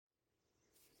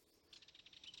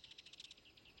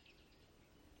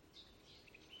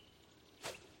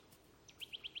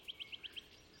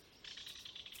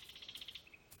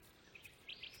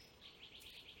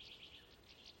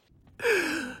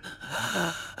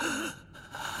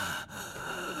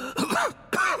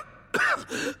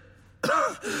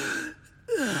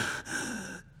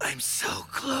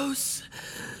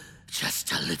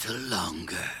little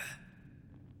longer.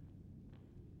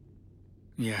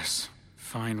 Yes,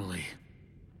 finally.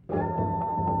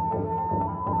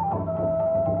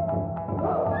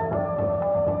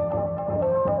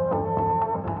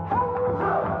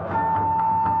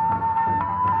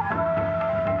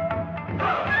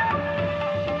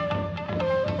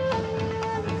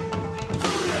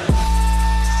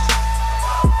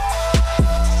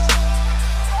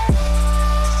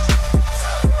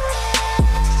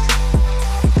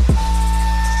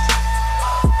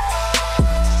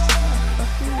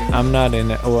 I'm not in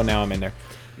there. Oh, well, now I'm in there.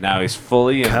 Now he's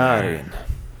fully in there. Karin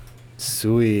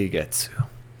Suigetsu.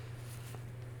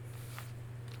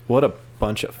 What a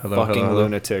bunch of fucking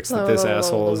lunatics that this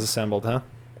asshole has assembled, huh?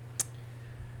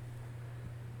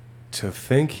 To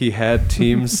think he had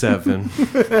Team 7.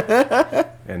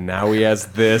 And now he has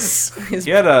this. He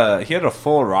had a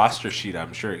full roster sheet.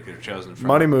 I'm sure he could have chosen from.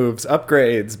 Money moves,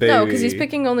 upgrades, baby. No, because he's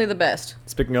picking only the best.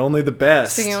 He's picking only the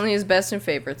best. He's picking only his best and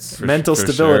favorites. Mental for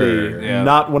stability, sure. Yeah.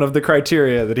 not one of the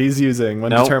criteria that he's using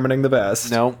when Nope. determining the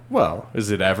best. No. Well, is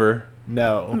it ever?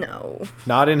 No. No.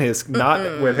 Not in his.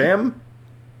 Not with him.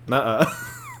 Nuh-uh.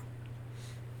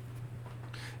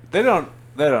 They don't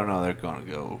know they're gonna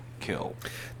go kill.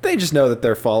 They just know that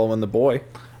they're following the boy.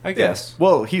 I guess.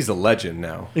 Well, he's a legend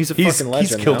now. He's a fucking legend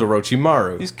He's killed now.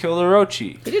 Orochimaru. He's killed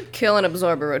Orochi. He did kill and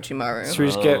absorb Orochimaru. Should we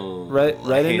just get right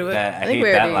I hate into it? that. I think hate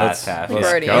we that already- last half. I think we're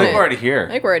already go. in I think it. we're already I here.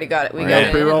 think we're already got it. We Right. got No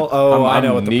it. pre-roll? Oh, I know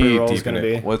I'm what the knee pre-roll is deep in going to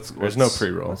it. be. There's no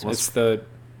pre-roll. It's the...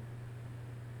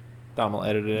 Dom will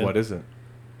edit it in. What is it?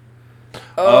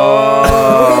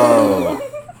 Oh.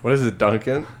 What is it,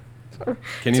 Duncan?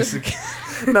 Can you see?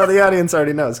 No, the audience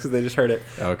already knows because they just heard it.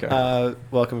 Okay.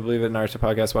 Welcome to Believe It, Naruto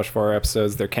Podcast. Watch 4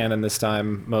 episodes. They're canon this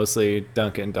time. Mostly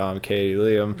Duncan, Dom, Katie,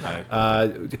 Liam.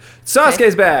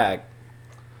 Sasuke's back!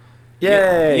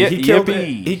 Yay! Yeah, he killed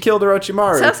yippee. He killed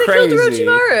Orochimaru. Sasuke Crazy. killed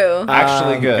Orochimaru.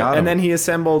 Actually good. got him. And then he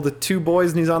assembled 2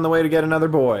 boys, and he's on the way to get another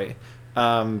boy.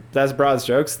 That's broad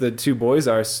strokes. The 2 boys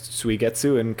are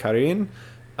Suigetsu and Karin.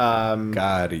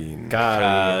 Karin.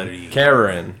 Kari.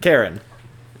 Karen.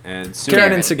 And Karen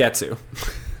Sugetsu. and Sugetsu.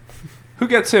 Who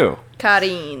gets who?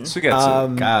 Karin.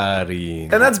 Sugetsu.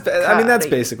 Karin. And that's, I mean, that's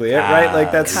basically it, right?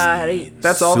 Like, that's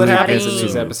all that happens in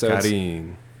these Karin. episodes. Karin.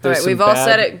 All right, There's we've some all bad-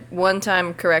 said it one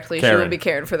time correctly. She Karen. will be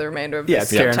Karen for the remainder of Yeah,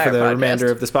 this it's Karen for entire the podcast.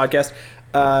 remainder of this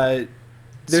podcast.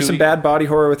 There's some Sui- bad body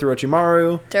horror with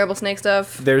Orochimaru. Terrible snake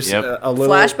stuff. There's Yep. a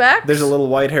little Flashbacks? There's a little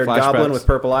white-haired Flashbacks. goblin with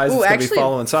purple eyes Ooh, that's gonna be actually,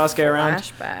 following Sasuke around.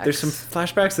 flashbacks. There's some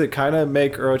flashbacks that kind of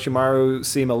make Orochimaru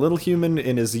seem a little human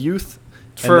in his youth,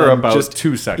 and For then about just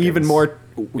 2 seconds. even more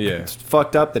Yeah.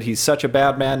 fucked up that he's such a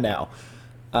bad man now.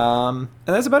 And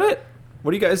that's about it.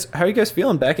 What do you guys? How are you guys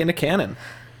feeling back into canon?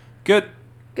 Good.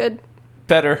 Good.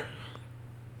 Better.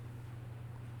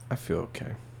 I feel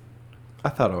okay. I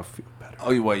thought I would feel better.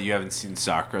 Oh, what? You haven't seen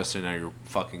Sakura, so now you're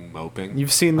fucking moping.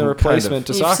 You've seen the I'm replacement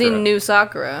to You've Sakura. seen new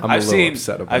Sakura. I'm a I've little seen.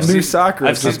 upset about I've it. New seen Sakura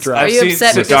I've just seen. dropped. Are I've you seen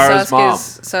upset because Sadara's mom.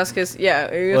 Sasuke's yeah?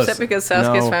 Are you upset Listen, because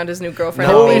Sasuke's no. found his new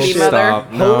girlfriend No, and baby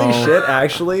stop. mother? No. Holy shit!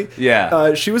 Actually,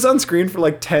 Yeah. she was on screen for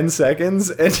like 10 seconds,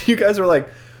 and you guys were like,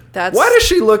 That's "Why does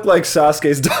she look like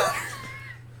Sasuke's daughter?"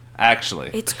 Actually,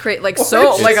 it's great? Like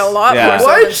so, Why like a lot Yeah. more so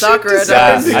Why than is she Sakura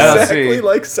designed does. I don't exactly see-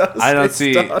 like Sasuke's I don't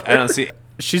see. daughter? I don't see.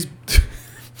 She's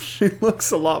she looks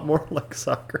a lot more like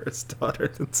Sakura's daughter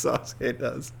than Sasuke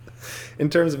does, in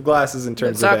terms of glasses, in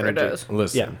terms of Sakura energy. does.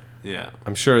 Listen. Yeah. Yeah.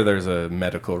 I'm sure there's a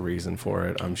medical reason for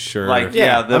it. I'm sure. Like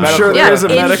yeah, the I'm medical- sure Yeah, there's a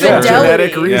medical infidelity.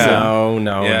 genetic reason.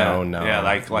 No. Yeah,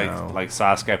 like no.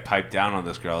 Sasuke piped down on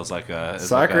this girl. It's like a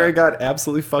Sakura got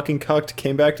absolutely fucking cucked,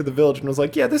 came back to the village, and was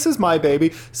like, "Yeah, this is my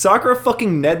baby." Sakura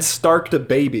fucking Ned Starked a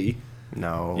baby.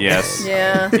 No. Yes.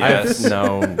 Yeah. Yes.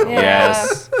 No.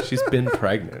 Yes. She's been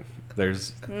pregnant.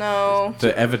 There's No.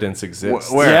 the evidence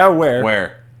exists. Where? Yeah, where?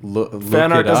 Where? Look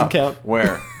Fan art it doesn't up. count.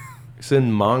 Where? It's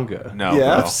in manga. No. Yeah?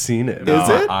 no. I've seen it. No. with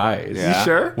my Is it? Eyes. Yeah. You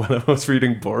sure? When I was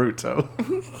reading Boruto.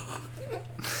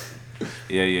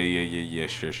 Yeah.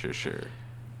 Sure.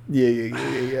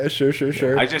 Yeah.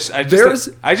 Sure. I just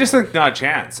think not a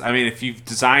chance. I mean, if you've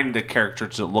designed the character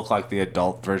to look like the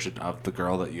adult version of the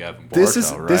girl that you have in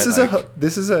Boruto,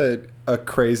 This is a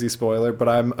crazy spoiler, but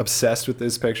I'm obsessed with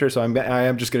this picture, so I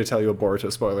am just going to tell you a Boruto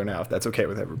spoiler now, if that's okay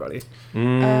with everybody.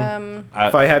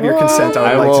 If I have your consent,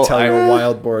 I would like to tell you a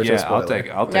wild Boruto Yeah, spoiler.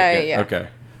 I'll take it. Yeah. Okay.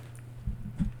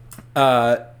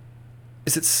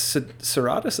 Is it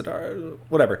Sarada? Sadara?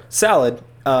 Whatever. Salad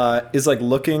is like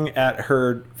looking at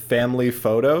her family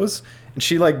photos, and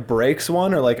she like breaks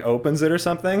one or like opens it or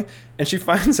something, and she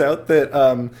finds out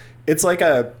that it's like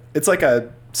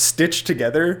a stitched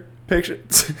together picture,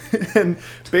 and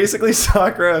basically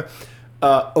Sakura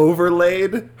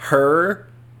overlaid her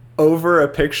over a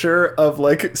picture of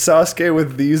like Sasuke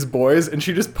with these boys, and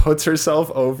she just puts herself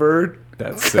over.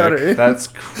 That's Cutter. sick. That's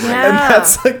crazy. Yeah. And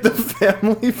that's like the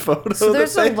family photo. So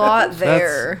there's that a they lot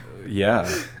there. Yeah.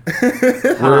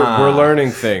 We're learning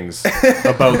things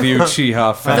about the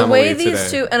Uchiha family The way these today.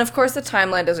 two, and of course the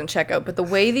timeline doesn't check out, but the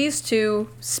way these two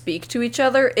speak to each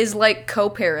other is like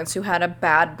co-parents who had a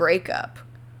bad breakup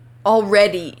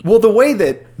already. Well, the way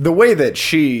that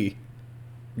she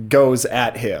goes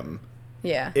at him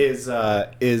Yeah. is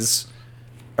a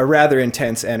rather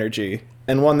intense energy,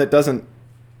 and one that doesn't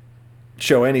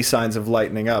show any signs of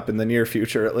lightening up in the near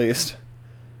future, at least.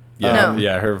 Yeah, No.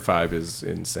 yeah, her vibe is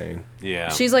insane. Yeah.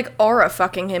 She's like aura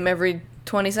fucking him every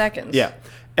 20 seconds. Yeah,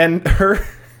 and her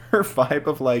vibe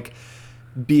of like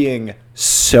being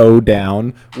so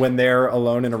down when they're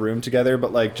alone in a room together,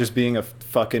 but like just being a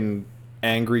fucking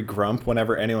angry grump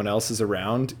whenever anyone else is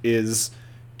around is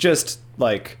just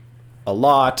like a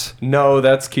lot. No,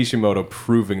 that's Kishimoto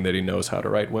proving that he knows how to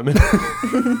write women.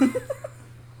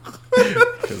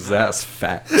 Because that's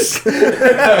facts.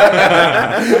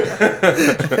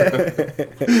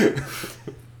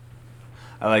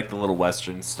 I like the little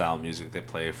Western style music they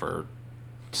play for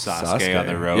Sasuke on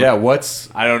the road. Yeah, what's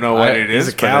I don't know what it is.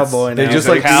 He's a but it's- cowboy they now. just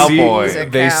He's a like cowboy. He's a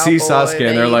they see cowboy, Sasuke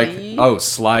and they're like, baby. oh,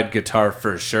 slide guitar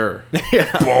for sure.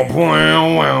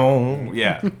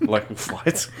 Yeah. Like what?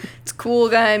 It's cool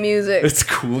guy music. It's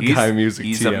cool He's, guy music.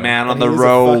 he's TM. a man on And the he's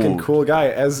road. a fucking cool guy.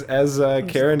 As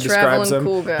Karen describes traveling him,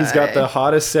 cool he's got guy. the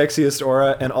hottest, sexiest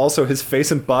aura, and also his face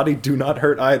and body do not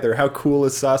hurt either. How cool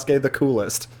is Sasuke? The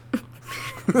coolest.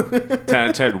 10 out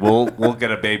of 10. We'll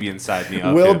get a baby inside me.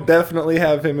 Of We'll him. definitely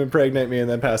have him impregnate me and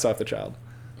then pass off the child.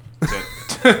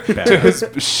 to his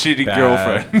shitty Bad.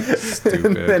 girlfriend.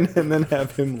 Stupid. and then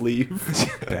have him leave.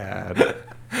 Bad.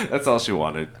 That's all she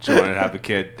wanted. She wanted to have a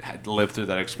kid, live through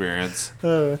that experience.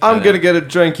 I'm gonna get a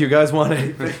drink. You guys want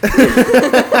anything?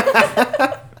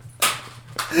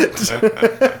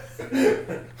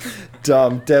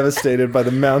 Dom, devastated by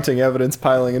the mounting evidence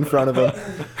piling in front of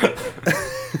him.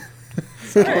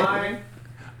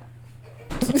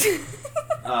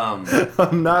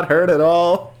 I'm not hurt at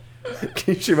all.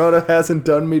 Kishimoto hasn't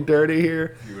done me dirty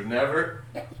here. You would never.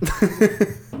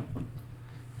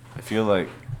 I feel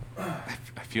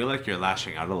like you're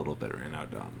lashing out a little bit right now,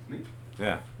 Dom.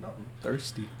 Yeah.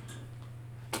 Thirsty.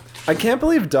 I can't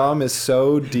believe Dom is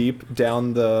so deep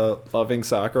down the loving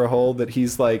Sakura hole that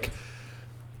he's like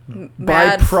by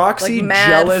Mad- proxy like, mad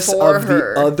jealous for of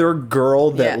her. the other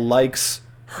girl that Yeah. likes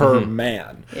her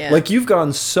man. Yeah. Like you've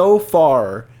gone so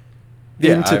far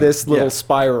Yeah, into this little yeah.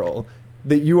 spiral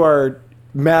that you are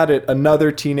mad at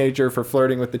another teenager for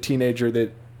flirting with the teenager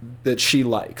that she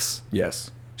likes. Yes.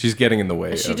 She's getting in the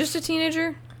way. Is she of- just a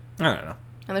teenager? I don't know.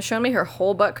 And they're showing me her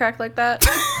whole butt crack like that?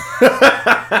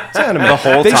 It's anime. The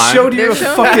whole They time? showed you They're a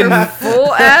showing me her fucking.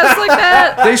 full ass like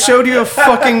that? They showed you a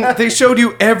fucking. They showed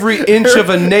you every inch of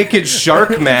a naked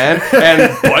shark man,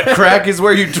 and butt crack is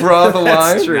where you draw the line.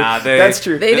 That's true. Nah, they- That's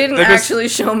true. They didn't They mis- actually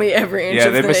show me every inch Yeah,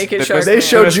 of they the mis- naked they shark. mis- They man.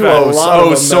 showed you a Oh, lot of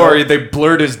them, sorry. though. They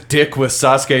blurred his dick with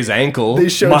Sasuke's ankle. They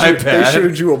showed My you. bad. They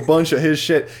showed you a bunch of his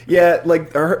shit. Yeah,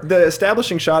 like the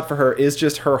establishing shot for her is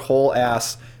just her whole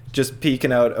ass just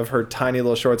peeking out of her tiny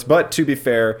little shorts. But to be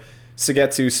fair,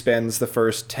 Sugetsu spends the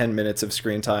first 10 minutes of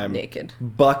screen time Naked.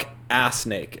 buck ass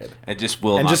naked, and just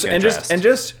will and not just get and dressed. just and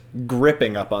just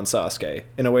gripping up on Sasuke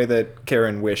in a way that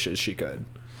Karen wishes she could.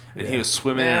 And he was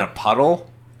swimming Yeah. in a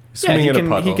puddle. Swimming he in can. a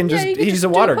puddle. He can just. Yeah, you can he's just a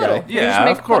do water a puddle. guy. You just Yeah,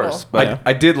 make of a puddle. course. But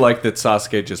I did like that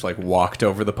Sasuke just like walked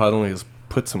over the puddle and he just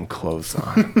put some clothes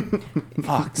on.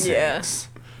 fuck Yeah. sakes.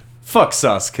 Fuck,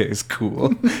 Sasuke is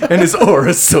cool. And his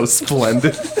aura's so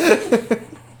splendid.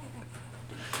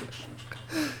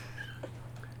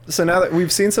 So now that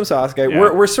we've seen some Sasuke,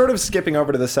 Yeah. we're sort of skipping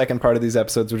over to the second part of these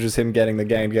episodes, which is him getting the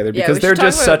gang together Yeah, because we they're should talk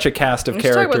just about- such a cast of We should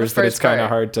talk about the characters that it's first kind of part,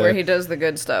 hard to. where he does the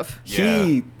good stuff.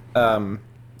 He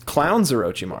clowns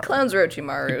Orochimaru. Clowns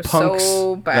Orochimaru Punks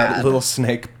so bad. that little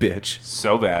snake bitch.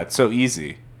 So bad. So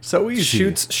easy. So easy.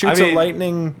 Shoots I mean- a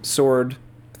lightning sword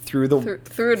through the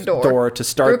through a door. to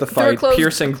start the Through a fight, closed-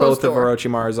 piercing a closed both of door.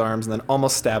 Orochimaru's arms, and then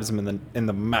almost stabs him in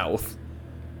the mouth.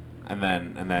 And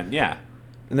then yeah.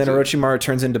 And then Orochimaru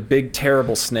turns into big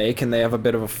terrible snake, and they have a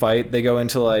bit of a fight. They go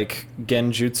into like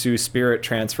Genjutsu spirit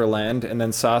transfer land, and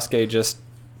then Sasuke just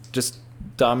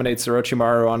dominates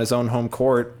Orochimaru on his own home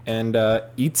court and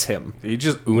eats him. He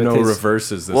just Uno his-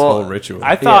 reverses this whole ritual.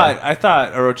 I thought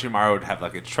Orochimaru would have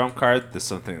like a trump card. There's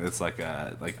something that's like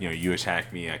you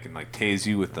attack me, I can like tase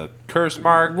you with the curse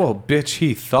mark. Well, bitch,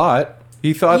 he thought.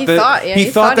 He thought He that thought- yeah, he he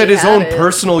thought thought that he his had own it.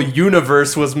 personal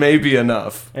universe was maybe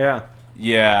enough. Yeah.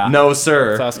 Yeah. No,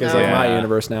 sir. Sasuke's No. like my Yeah.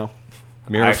 universe now.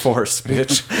 Mirror force,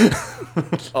 bitch.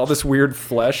 All this weird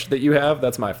flesh that you have,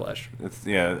 that's my flesh.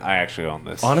 Yeah, I actually own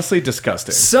this. Honestly,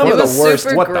 disgusting. Some It of was the worst.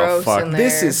 super What the gross fuck? in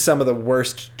This there. is some of the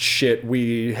worst shit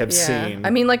we have Yeah. seen. I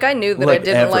mean, like, I knew that Like, I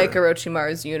didn't ever. like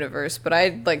Orochimaru's universe, but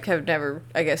I, like, have never,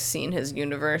 I guess, seen his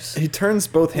universe. he turns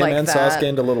both him like and that. Sasuke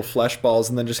into little flesh balls,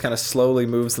 and then just kind of slowly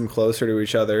moves them closer to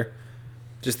each other.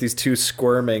 Just these two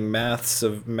squirming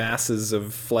masses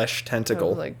of flesh I tentacle.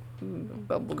 was like,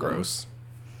 bubblegum. Gross.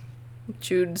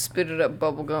 Chewed, spit it up,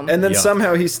 bubblegum. And then Yuck.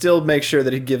 somehow he still makes sure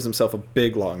that he gives himself a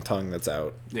big long tongue that's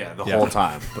out. Yeah, the Yeah. whole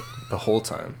time. The whole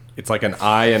time. It's like an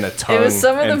eye and a tongue it was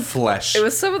some of and the flesh. It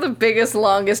was some of the biggest,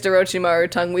 longest Orochimaru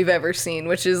tongue we've ever seen,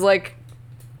 which is like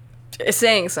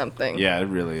saying something. Yeah, it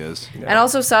really is. And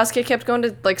also Sasuke kept going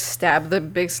to like stab the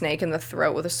big snake in the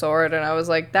throat with a sword, and I was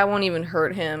like, that won't even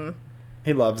hurt him.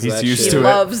 He loves He's that used shit.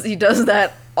 to it. He does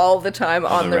that all the time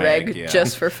on the the reg, reg, yeah.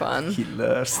 just for fun. He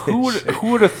loves Who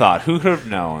would have thought? Who could have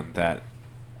known that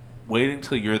waiting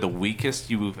till you're the weakest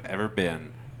you've ever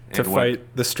been to and when-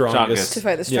 fight the strongest. To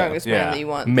fight the strongest Yeah. man that you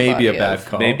want. the Maybe a body bad of.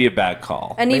 call. maybe a bad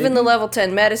call. And even the level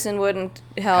 10 medicine wouldn't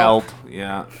Help,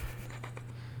 yeah.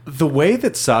 The way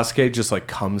that Sasuke just like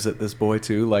comes at this boy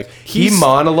too, like he He's-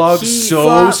 monologues he- so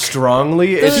fuck.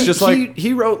 strongly. It's just like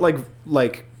he wrote like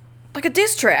Like a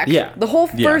diss track. Yeah. The whole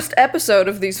Yeah. first episode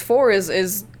of these four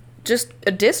is just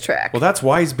a diss track. well, that's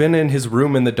why he's been in his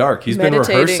room in the dark. He's been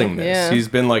Meditating, rehearsing this. yeah. He's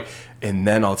been like, and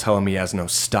then I'll tell him he has no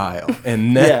style.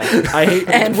 And then yeah. I hate.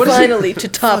 and what is it? finally, to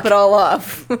top it all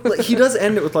off. Like, he does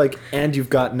end it with like, and you've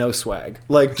got no swag.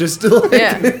 Like just like,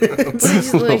 yeah. He little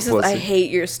says, I pussy.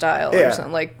 hate your style Yeah. or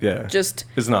something. Like, Yeah. just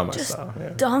it's not my just style. Yeah.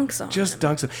 dunks on Just him.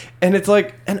 dunks it. And it's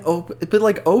like, but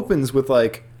like opens with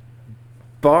like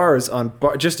bars on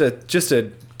just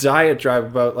a diatribe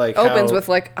about like Opens how with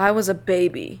like, I was a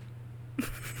baby.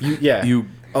 you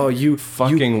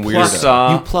fucking plucked-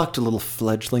 weirdo. You plucked a little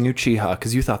fledgling Uchiha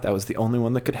because you thought that was the only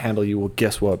one that could handle you. Well,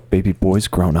 guess what? Baby boy's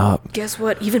grown up. Guess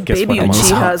what? Even Guess baby what, Mom?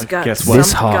 Uchiha's got Guess some, what?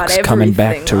 This got hawk's coming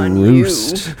back everything to on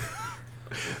roost. you.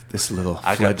 this little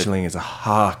I got the- fledgling is a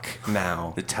hawk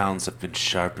now. The talons have been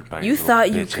sharpened by You your thought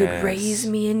little you bitch could ass. raise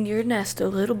me in your nest, a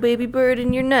little baby bird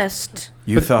in your nest.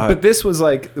 You thought, But this was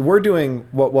like we're doing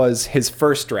what was his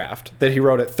first draft that he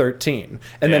wrote at 13,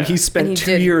 and then Yeah. he spent And he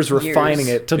 2 did years refining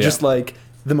years. it to Yeah. just like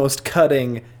the most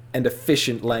cutting and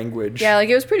efficient language. Yeah, like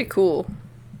it was pretty cool.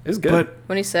 it was good. but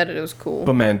When he said it, it was cool.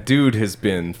 but man, dude has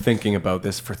been thinking about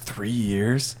this for 3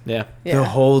 years. yeah. Yeah. The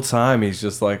whole time he's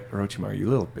just like, Orochimaru, you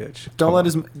little bitch.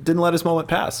 Didn't let his moment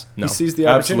pass. No, He seized the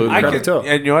opportunity. absolutely I Credit could, to him.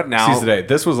 and you know what now? Seize the day.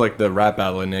 This was like the rap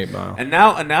battle in 8 Mile. And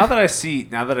now that I see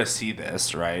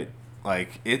this, right?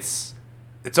 Like it's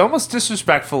almost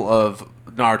disrespectful of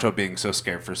Naruto being so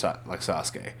scared for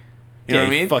Sasuke. You know what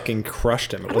I he mean? fucking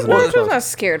crushed him. It wasn't even Naruto's close. not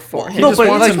scared for him. no, He but just like-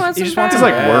 wants he him just wants back. He's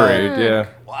like worried, yeah.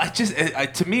 Well,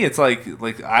 to me, it's like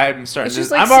I'm starting. It's To,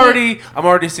 just like I'm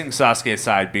already seeing Sasuke's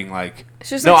side being like, It's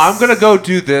just no, like I'm gonna go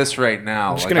do this right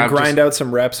now. I'm just gonna grind out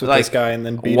some reps with this guy and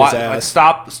then beat his ass.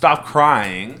 Stop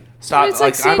crying. Stop. It's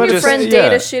like seeing I'm your just, friend yeah.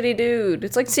 date a shitty dude.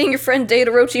 It's like seeing your friend date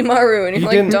a Orochimaru, and He you're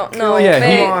like, didn't- don't know. yeah, he-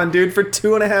 babe. Come on, dude. For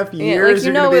 2.5 Yeah, years, like,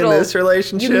 you're gonna be in it'll- this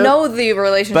relationship. You know the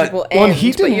relationship But- will end, Well, he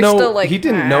but didn't you're know. still like, he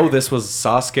didn't "Ah." know this was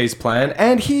Sasuke's plan,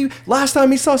 and he last time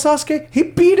he saw Sasuke, he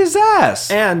beat his ass.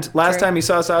 And last True. time he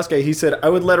saw Sasuke, he said, "I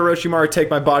would let Orochimaru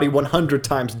take my body 100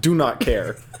 times. Do not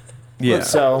care." yeah,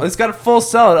 So It's got a full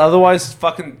sell it. Otherwise,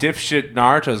 fucking dipshit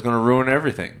Naruto is gonna ruin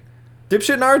everything.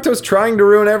 dipshit Naruto's trying to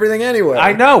ruin everything anyway.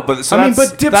 I know, but so I mean, that's-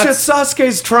 but dipshit that's-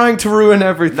 Sasuke's trying to ruin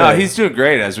everything. No, he's doing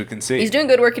great, as we can see. He's doing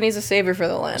good work, and he's a savior for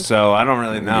the land. So I don't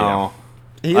really know.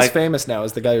 He is like- famous now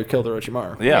as the guy who killed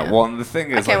Orochimaru. Yeah. Yeah. Well, and the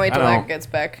thing is, I can't wait till I that don't know, gets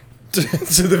back.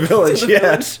 to the village.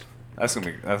 Yes. that's gonna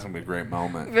be a great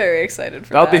moment. Very excited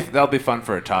for That'll be fun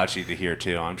for Itachi to hear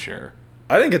too. I'm sure.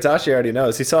 I think Itachi already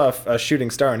knows. He saw a shooting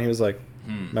star and he was like,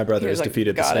 "My brother He was has like,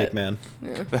 defeated the "Got Snake it." Man."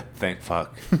 Thank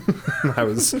fuck. I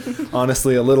was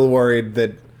honestly a little worried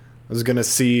that I was gonna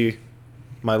see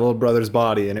my little brother's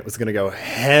body and it was gonna go,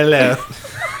 "Hello."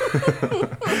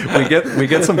 we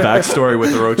get some backstory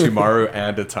with Orochimaru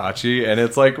and Itachi, and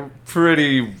it's like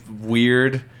pretty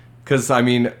weird. Because I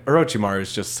mean, Orochimaru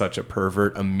is just such a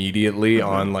pervert immediately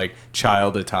on like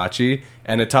child Itachi,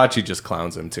 and Itachi just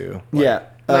clowns him too. Yeah.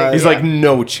 He's Yeah. like,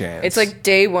 no chance. It's like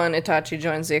day one, Itachi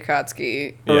joins the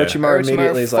Akatsuki. Yeah. Orochimaru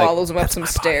immediately is like, follows him up some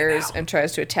stairs and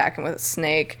tries to attack him with a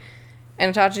snake.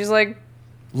 And Itachi's like,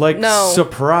 no.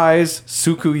 surprise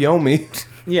Tsukuyomi.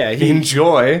 yeah,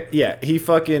 Enjoy. he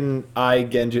fucking eye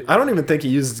genjutsu. I don't even think he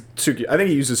uses Tsuki. I think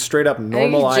he uses straight up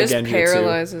normal eye just genjutsu.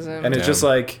 paralyzes him. And it's Yeah. just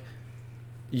like,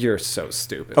 you're so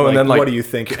stupid. Oh, and then, like, what do you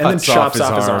think? And then cuts chops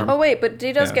off off his his arm. arm. Oh wait, but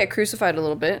he does Yeah. get crucified a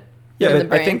little bit. Yeah, in the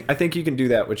but brain. I think you can do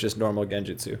that with just normal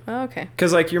genjutsu. Oh, okay.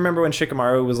 Because like you remember when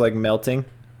Shikamaru was like melting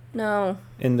No.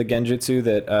 in the genjutsu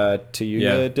that Tayuya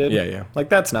Yeah. did? Yeah. Like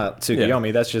that's not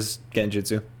Tsukiyomi. That's just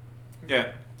genjutsu. Yeah.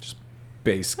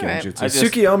 Base Alright. genjutsu. I just-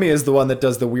 Tsukiyomi is the one that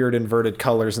does the weird inverted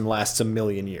colors and lasts a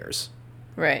million years.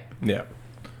 Right. Yeah.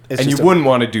 It's And you just wouldn't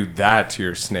want to do that to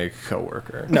your snake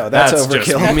coworker. No, that's just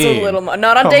overkill. That's mean. a little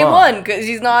not on Come day on. one because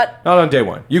he's not. Not on day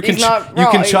one. You can He's not you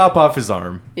can raw. chop off his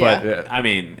arm, but Yeah. I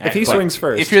mean, If he but swings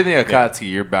first. if you're the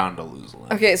Akatsuki, you're bound to lose. Limb.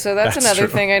 Okay, so that's That's another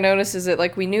true. thing I noticed is that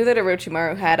like we knew that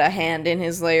Orochimaru had a hand in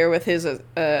his layer with his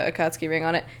Akatsuki ring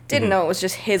on it. Didn't know it was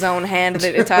just his own hand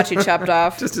that Itachi chopped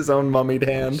off. just his own mummied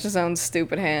hand. His own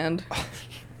stupid hand.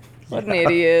 What an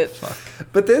idiot.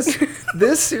 But this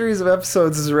series of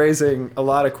episodes is raising a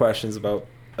lot of questions about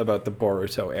the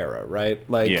Boruto era, right?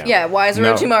 Like, Yeah. Yeah, why is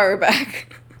No. Orochimaru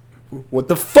back? what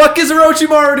the fuck is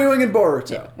Orochimaru doing in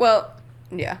Boruto? Well,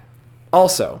 yeah.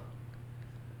 Also,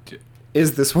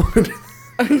 is this woman?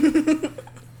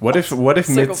 what if Circle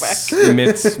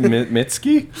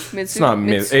Mitsuki? It's not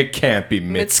Mits- It can't be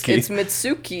It's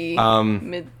Mitsuki.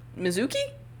 Mitsuki. Mizuki?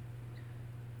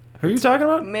 Who are you talking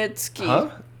about? Mitsuki. Huh?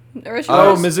 Oh,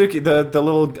 Orochimaru's- Mizuki, the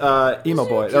little emo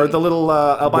boy, or the little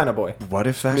albino boy. What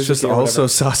if that's Mizuki just or also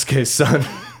Sasuke's son?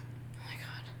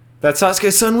 That's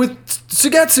Sasuke's son with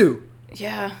Sugetsu.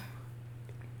 Yeah.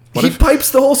 He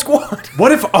pipes the whole squad.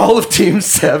 What if all of Team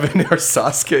 7 are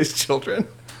Sasuke's children?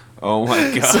 Oh my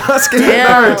god. Sasuke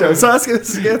Damn. and Naruto, Sasuke and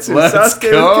Sugetsu, Let's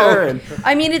Sasuke go. and Karen.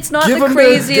 I mean, it's not Give the him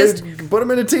craziest. put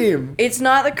him in a team. It's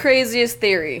not the craziest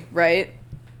theory, right?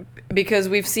 Because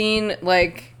we've seen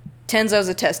like Tenzo's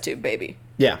a test tube baby.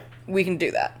 Yeah. We can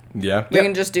do that. Yeah. We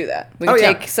can just do that. We can Oh,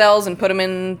 yeah. take cells and put them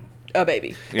in a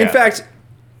baby. Yeah. In fact,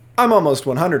 I'm almost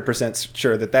 100%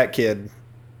 sure that kid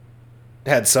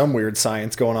had some weird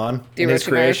science going on The in his Orochimaru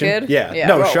creation. kid? Yeah. Yeah,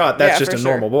 No well, shot. That's yeah, just for a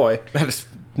sure. normal boy. That is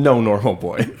no normal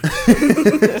boy.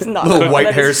 It's not Little white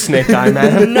that hair is snake eye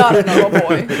man. Not a normal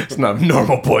boy. It's not a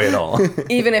normal boy at all.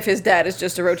 Even if his dad is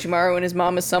just Orochimaru and his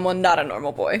mom is someone, not a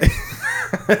normal boy.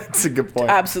 That's a good point.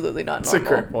 Absolutely not That's a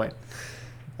normal. great point.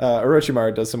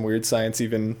 Orochimaru does some weird science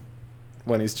even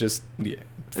when he's just Yeah.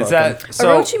 Is that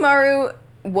so? Orochimaru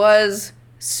was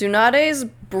Tsunade's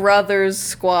brother's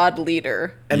squad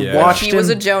leader. and Yeah. watched He him. was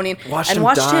a Jonin. watched and him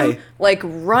watched die. him like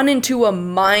run into a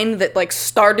mine that like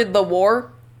started the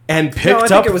war. And No, picked I up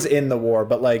think it was in the war,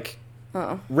 but like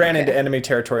Oh. ran into okay. enemy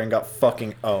territory and got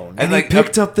fucking owned. and like, he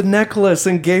picked up the necklace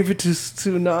and gave it to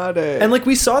Tsunade. And like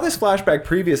we saw this flashback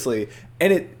previously,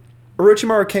 and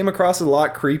Orochimaru came across as a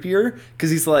lot creepier because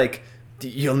he's like,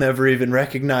 "You'll never even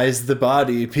recognize the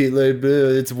body.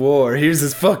 It's war. Here's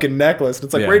this fucking necklace." And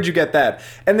it's like, Yeah. where'd you get that?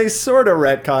 And they sort of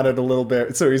retcon it a little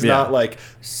bit, so he's Yeah. not like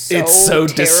So it's so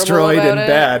terrible destroyed about and it.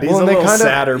 bad. He's Well, a and little kinda-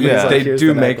 sadder, but he's like, they "Here's do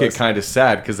the make it necklace." kind of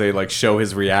sad because they like show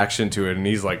his reaction to it, and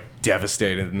he's like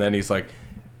devastated, and then he's like,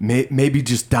 maybe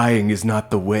just dying is not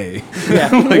the way.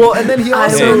 Yeah. Well, and then he I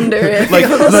also wonder if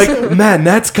like man,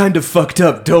 that's kind of fucked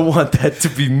up. Don't want that to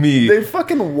be me. they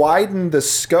fucking widened the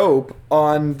scope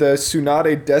on the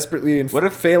Tsunade desperately and What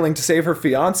if- failing to save her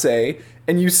fiance,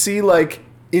 and you see like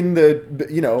in the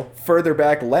further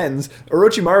back lens,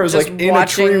 Orochimaru is Just like in a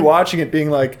tree watching- watching it,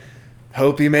 being like,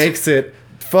 "Hope he makes it."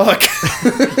 Fuck.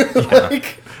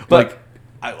 like, But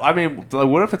I mean, like,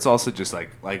 what if it's also just like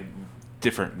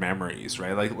different memories,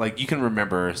 right? Like you can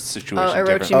remember a situation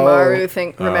differently.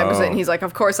 Orochimaru Oh. remembers it, and he's like,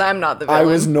 "Of course, I'm not the villain." I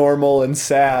was normal and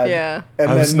sad. Yeah. And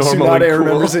I then was normal and Tsunade cool.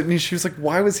 remembers it, and she was like,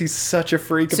 "Why was he such a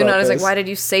freak about Tsunade's this?" like, "Why did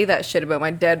you say that shit about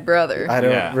my dead brother?" I don't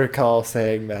Yeah. recall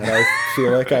saying that. I feel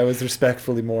like I was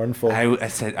respectfully mournful. I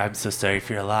said, I'm so sorry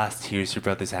for your loss. Here's your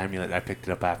brother's amulet. I picked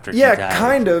it up after he Yeah, died.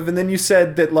 kind of. And then you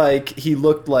said that like he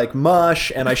looked like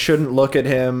mush, and I shouldn't look at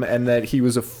him, and that he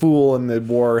was a fool, and the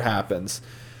war happens.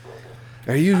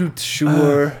 Are you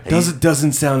sure?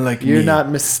 Doesn't sound like You're me.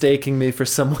 not mistaking me for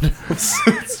someone else.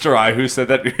 It's Jiraiya who said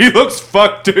that. He looks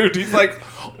fucked, dude. He's like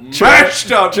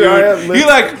mashed up, Jiraiya dude. lifts- He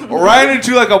like ran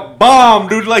into like a bomb,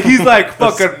 dude. Like he's like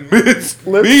fucking minced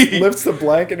meat. lifts the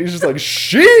blanket. He's just like,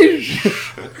 sheesh.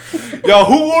 Yo,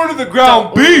 who ordered the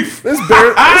ground beef? This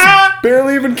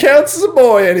barely even counts as a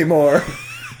boy anymore.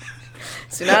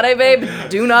 Tsunade, babe,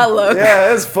 do not look. Yeah,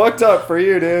 that's fucked up for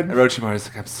you, dude. Orochimaru's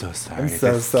like, I'm so sorry. I'm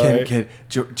so sorry.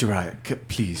 Jiraiya,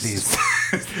 please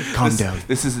calm down.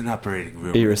 This is an operating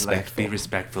room. Be Like, respectful. be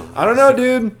respectful. I don't know,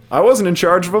 dude. I wasn't in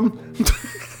charge of him.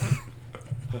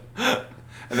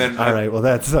 And then, All right, well,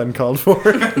 that's uncalled for.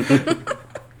 and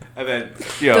then,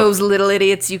 yo, Those little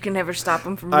idiots, you can never stop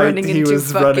them from running he into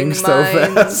was fucking running so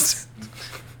mines. fast.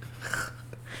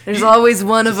 There's always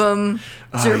one of them.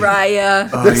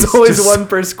 Jiraiya. There's he's always just- one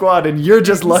per squad, and you're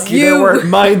just lucky there you. weren't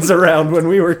mines around when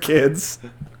we were kids.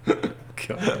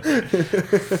 God.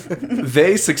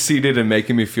 They succeeded in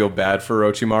making me feel bad for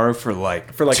Orochimaru for like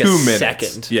a 2 minutes.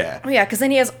 second. Yeah. Oh yeah, because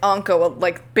then he has Anko,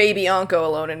 like baby Anko,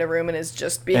 alone in a room and is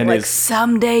just being And like, his-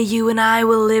 "Someday you and I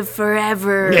will live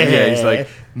forever. Yeah, he's like,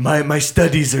 my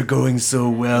studies are going so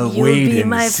well. You'll Wait be and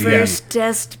my see. first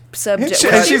test subject."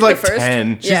 And Was she's the like first?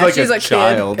 10. She's Yeah, like she's a kid.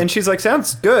 child. And she's like,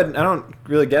 sounds good. I don't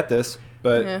really get this,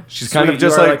 but Yeah. She's kind of sweet,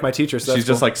 just you are like my teacher. So she's that's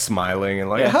just cool. like smiling and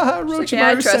like, Yeah. haha, like, Orochimaru "Yeah,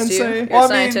 I trust you. sensei. You're a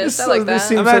scientist. I like that." This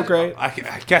seems so Imagine- great.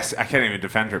 I guess I can't even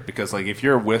defend her because, like, if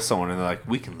you're with someone and they're like,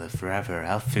 "We can live forever.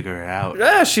 I'll figure it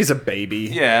out." She's a baby.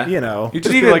 Yeah. You know. You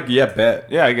just even- be like, yeah, bet.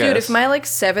 Yeah, I guess. Dude, if my like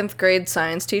 7th grade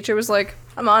science teacher was like,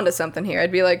 "I'm onto something here,"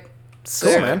 I'd be like,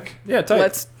 "Sick. Cool, man. Yeah, tight.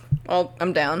 Let's.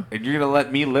 I'm down." And you're gonna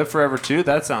let me live forever too?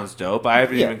 That sounds dope. I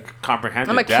haven't Yeah. even comprehended.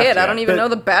 I'm a death kid. I yet. don't even But- know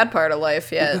the bad part of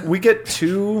life yet. We get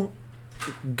 2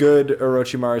 good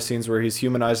Orochimaru scenes where he's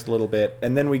humanized a little bit,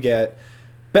 and then we get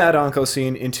bad Anko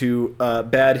scene into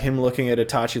bad him looking at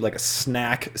Itachi like a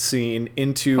snack scene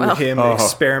into Wow. him Oh.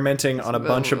 experimenting on a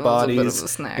bunch of that was a bit of bodies a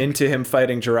snack. into him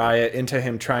fighting Jiraiya into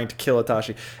him trying to kill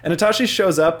Itachi. And Itachi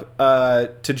shows up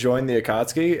to join the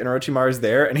Akatsuki, and Orochimaru's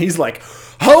there, and he's like,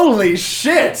 "Holy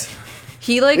shit,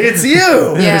 He like it's you!"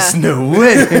 Yeah. There's no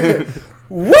way.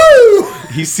 Woo!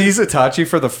 He sees Itachi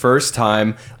for the first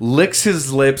time, licks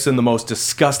his lips in the most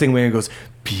disgusting way, and goes,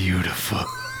 "Beautiful."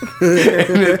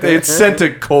 And it sent a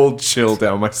cold chill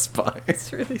down my spine.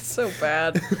 It's really so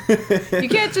bad. You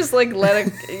can't just like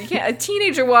a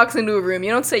teenager walks into a room.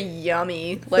 You don't say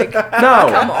yummy. Like, No.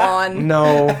 come on.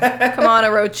 No. Come on,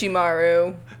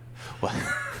 Orochimaru.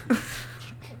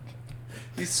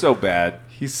 He's so bad.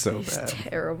 He's so He's bad.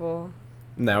 terrible.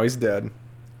 Now he's dead.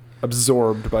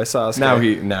 Absorbed by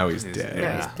Sasuke. Now he's dead.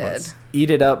 Yeah, he's dead.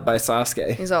 Eat it up by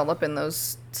Sasuke. He's all up in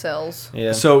those cells.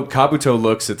 Yeah. So Kabuto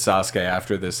looks at Sasuke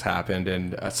after this happened,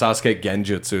 and Sasuke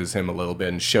genjutsus him a little bit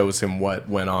and shows him what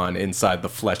went on inside the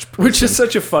flesh prison. Which is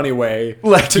such a funny way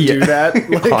Like, to yeah. do that. Like,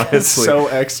 it's Honestly. so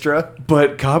extra.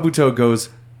 But Kabuto goes,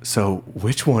 "So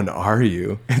which one are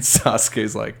you?" And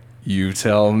Sasuke's like, "You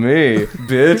tell me,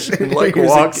 bitch." And like Here's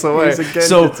walks away. Here's a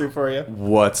So genjutsu for you.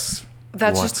 what's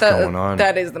That's what's just going on?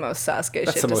 that is the most Sasuke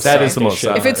That's shit the to most say. That is the most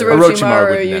shit. If it's Orochimaru Orochimaru,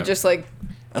 would you're never. just like,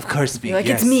 Of course, you're like,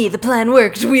 it's me. The plan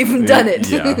worked. We've done it.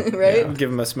 Yeah. Right? Give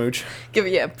him a smooch. Give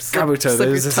it, slip, Kabuto, slip this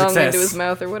your is a tongue success. into his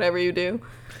mouth or whatever you do.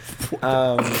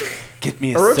 Get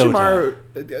me a soda.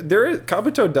 Orochimaru,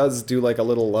 Kabuto does do like a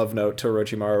little love note to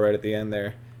Orochimaru right at the end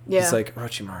there. Yeah. He's like,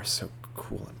 Orochimaru is so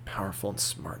cool and powerful and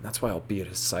smart, and that's why I'll be at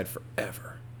his side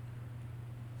forever.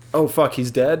 Oh, fuck,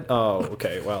 he's dead? Oh,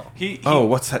 okay, well. He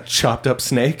what's that chopped up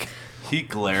snake? he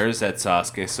glares at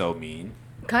Sasuke so mean.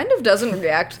 Kind of doesn't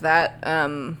react that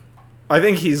I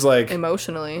think he's like,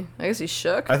 emotionally. I guess he's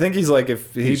shook. I think he's like,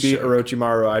 if he He's beat shook.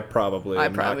 Orochimaru, I probably I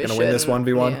am not probably going to win this shouldn't.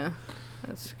 1v1. Yeah,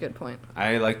 that's a good point.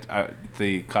 I liked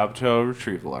the Kabuto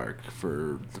retrieval arc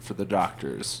for the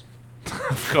doctors.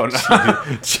 Going on.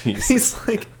 Jeez. He's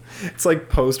like, it's like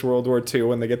post World War II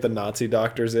when they get the Nazi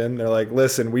doctors in. They're like,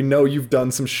 listen, we know you've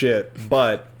done some shit,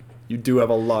 but you do have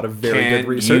a lot of very Can good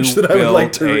research you that I would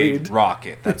like build to a read.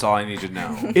 rocket? That's all I need to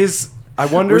know. I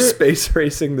wonder We're space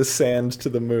racing the sand to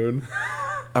the moon.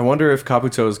 I wonder if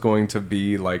Kabuto is going to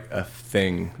be like a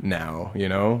thing now, you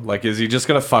know? Like, is he just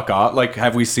going to fuck off? Like,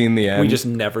 have we seen the end? We just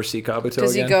never see Kabuto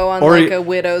Does again. he go on Or like he- a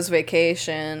widow's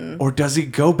vacation? Or does he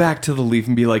go back to the Leaf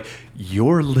and be like,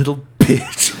 "Your little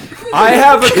bitch I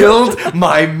have a killed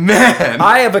my man"?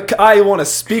 I want to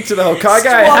speak to the Hokage.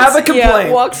 I have a complaint.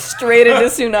 Yeah, walks straight into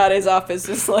Tsunade's office,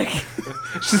 just like,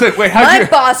 She's like, wait, how my you?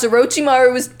 boss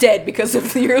Orochimaru was dead because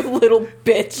of your little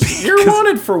bitch. You're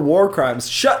wanted for war crimes.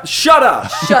 Shut up.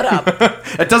 Shut up.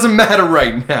 It doesn't matter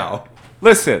right now.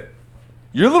 Listen,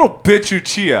 your little bitch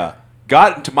Uchiha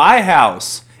got into my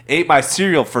house, ate my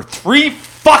cereal for 3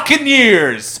 fucking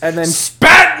years, And then-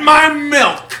 spat my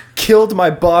milk, Killed my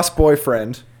boss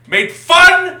boyfriend. made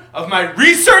fun of my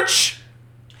research,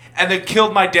 and then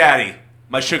killed my daddy,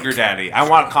 my sugar daddy. I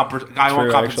want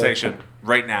True, compensation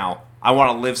right now. I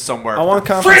want to live somewhere. I want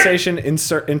for free. compensation in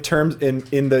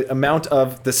the amount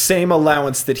of the same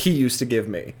allowance that he used to give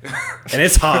me, and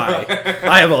it's high.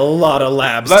 I have a lot of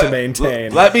labs to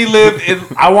maintain. Let me live in.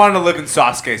 I want to live in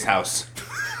Sasuke's house.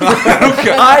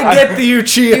 I get the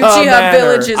Uchiha, Uchiha Manor.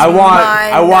 Village is I want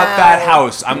mine that now.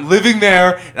 house. I'm living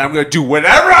there, and I'm gonna do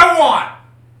whatever I want.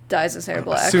 Dyes his hair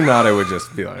black. Tsunade would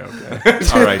just be like, "Okay,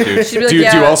 all right, dude. She'd be like, Do you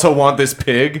 "Yeah." also want this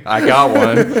pig? I got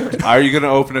one." Are you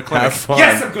gonna open a clinic? Have fun.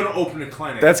 Yes, I'm gonna open a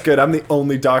clinic. That's good. I'm the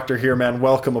only doctor here, man.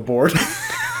 Welcome aboard.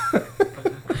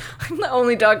 I'm the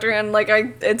Only Dr. Han,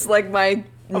 it's like my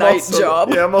I'm night also- job.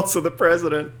 Yeah, I'm also the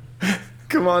president.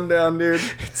 Come on down, dude.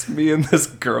 It's me and this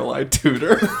girl I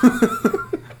tutor. God.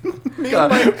 Me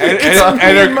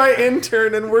and my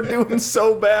intern, and we're doing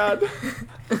so bad.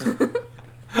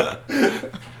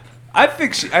 I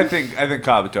think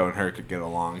Kabuto and her could get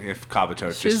along if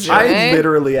Kabuto just. Shizune. I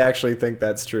literally actually think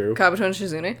that's true. Kabuto and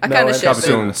Shizune. I No, kind of I- ship Kabuto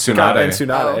it. and Scott and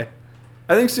Tsunade. Tsunade.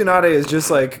 I think Tsunade is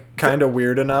just like kind of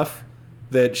weird enough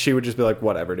that she would just be like,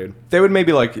 whatever, dude. They would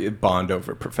maybe like bond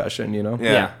over profession, you know?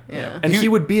 Yeah. Yeah. And he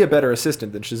would be a better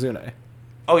assistant than Shizune.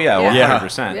 Oh yeah, Yeah.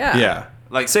 100%. Yeah. Yeah.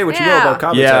 Like Say what you Yeah. will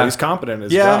about Kabuto, Yeah. he's competent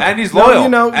as Yeah. God. and he's No, loyal. you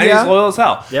know, and yeah. he's loyal as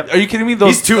hell. Yep. Are you kidding me?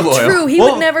 Those He's too loyal. True, he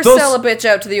Well, would never those- sell a bitch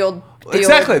out to the old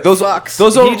Exactly. old Those fucks.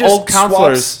 those He old, just old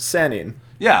counselors. swaps Sanin.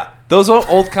 Yeah, those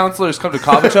old counselors come to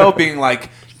Kabuto being like,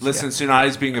 "Listen,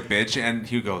 Tsunade's being a bitch," and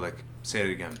he would go like, "Say it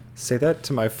again. Say that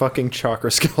to my fucking chakra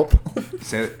scalpel.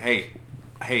 Say it. Hey.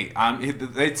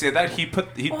 They'd say that he put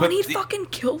Oh, put. and he'd the- fucking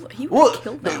kill. He would well,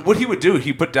 kill them. what he would do,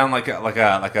 he put down like a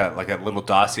little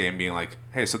dossier and being like,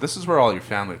 "Hey, so this is where all your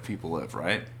family people live,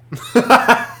 right?"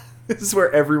 This is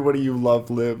where everybody you love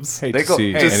lives. Hate They to go-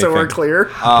 see hey, Just so we're anything. clear.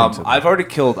 I've already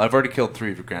killed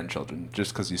 3 of your grandchildren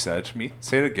just because you said it to me.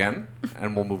 Say it again,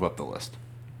 and we'll move up the list.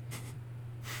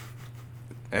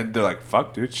 And they're like,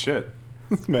 "Fuck, dude, shit."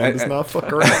 Man does not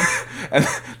fuck around. And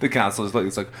the council is like,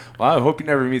 "It's like, well, I hope you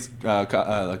never meet like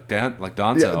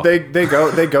Donzo." Yeah,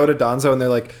 they go to Donzo and they're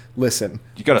like, listen,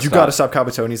 You gotta stop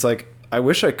Kabuto. And he's like, I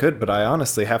wish I could, but I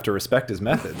honestly have to respect his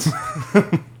methods.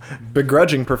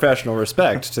 Begrudging professional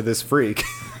respect to this freak.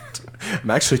 I'm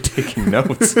actually taking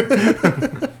notes.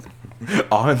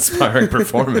 Awe-inspiring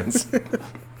performance.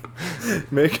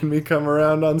 Making me come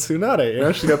around on Tsunade. You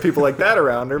know, she's got people like that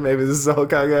around her. Maybe this is a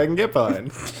Hokage I can get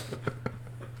behind.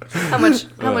 How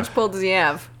much pull does he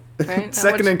have? Right? How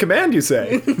Second much- in command, you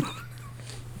say?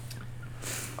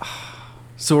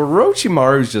 So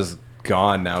Orochimaru's just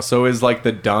gone now. So is like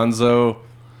the Donzo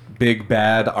big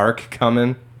bad arc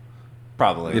coming?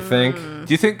 Probably. You think?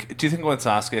 Do you think when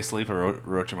Sasuke sleep,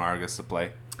 Orochimaru gets to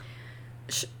play?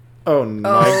 Oh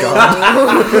my god.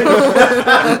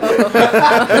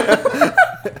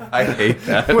 I hate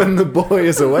that. When the boy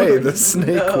is away, the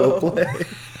snake will play.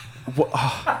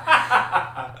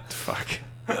 Fuck.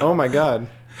 Oh my god.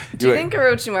 Do you think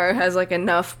Orochimaru has like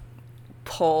enough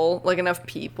pull, like enough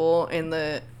people in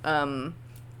the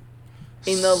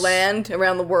land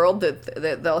around the world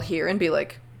that they'll hear and be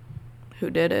like, "Who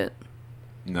did it?"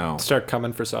 No. Start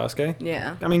coming for Sasuke?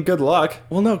 Yeah. I mean, good luck.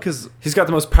 Well, no, because He's got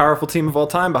the most powerful team of all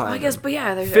time behind I him. guess, but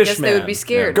yeah, I guess they would be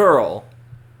scared. Girl.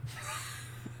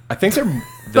 I think they're.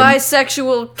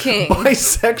 Bisexual king.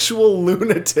 Bisexual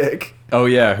lunatic. Oh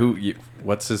yeah,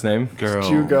 what's his name? Girl.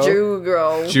 Jugo.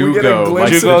 Jugo. We get a Jugo.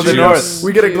 glimpse Jugo of the Jugo. North.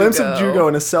 We get a glimpse of Jugo. Jugo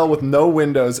in a cell with no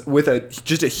windows, with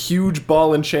just a huge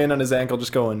ball and chain on his ankle,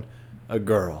 just going, a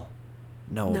girl,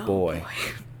 no, a boy.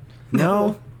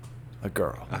 No, a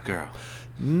girl. A girl.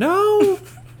 No,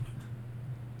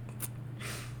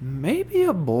 maybe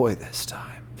a boy this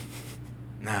time.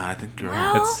 Nah, I think girl.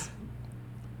 Well, It's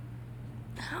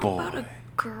Boy. about a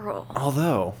girl.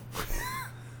 Although,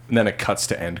 and then it cuts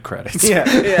to end credits. yeah,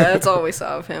 Yeah, that's all we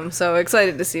saw of him. So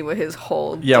excited to see what his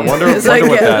whole Yeah, deal wonder is, I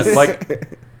what guess. that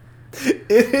like.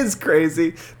 it is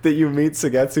crazy that you meet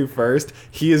Sugetsu first.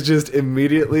 He is just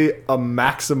immediately a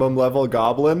maximum level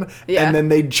goblin, Yeah. and then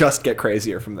they just get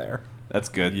crazier from there. That's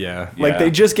good. Yeah. Like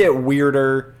they just get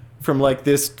weirder from like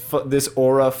this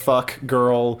aura fuck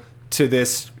girl to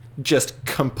this just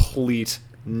complete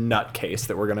nutcase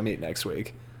that we're gonna meet next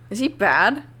week. Is he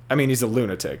bad? I mean, he's a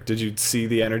lunatic. Did you see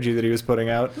the energy that he was putting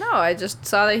out? No, I just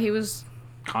saw that he was.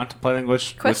 Contemplating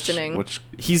Questioning. which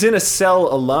He's in a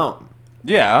cell alone.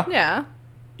 yeah. Yeah.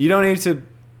 You don't need to.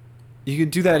 You can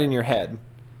do that in your head.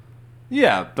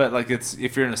 Yeah, but like it's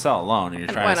if you're in a cell alone and you're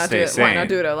trying Why to not do stay it? sane. Why not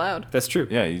do it out loud? That's true.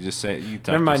 Yeah, you just say you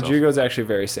talk Never mind. to yourself. Jugo's actually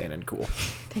very sane and cool.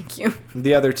 Thank you.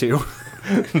 The other two.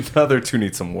 The other two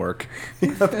need some work.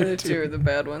 The other two are the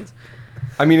bad ones.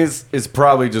 I mean, it's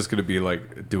probably just gonna be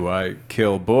like, do I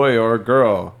kill boy or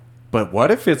girl? But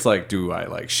what if it's like, do I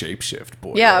like shapeshift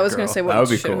boy? Yeah, or I was girl? gonna say That what would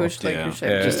be should, cool. who should, like, Yeah. who should,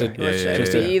 Yeah, just, yeah, what yeah, should yeah,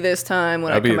 it yeah. be this time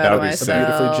when That'd I come be- out of that'd be my so A cell?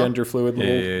 beautifully gender fluid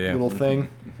little, yeah. little thing.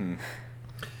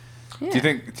 Yeah. Do you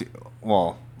think?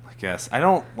 Well, I guess I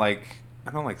don't like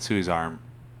Tsui's arm.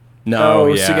 No, Oh,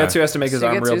 yeah. Sugetsu has to make his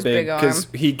arm real Sugetsu's big big because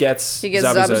arm. he gets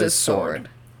Zabuza's sword.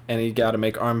 And he got to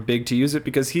make arm big to use it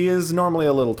because he is normally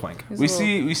a little twink. He's We a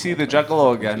little- see the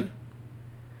Juggalo again.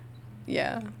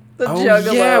 Yeah. The Oh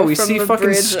Juggalo yeah, we from see the fucking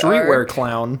bridge streetwear arc.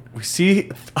 clown. We see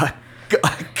a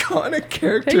iconic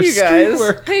character. Hey you guys.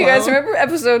 streetwear Hey you guys, clown. remember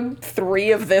episode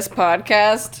 3 of this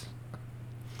podcast?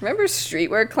 Remember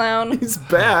Streetwear Clown? He's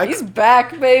back. He's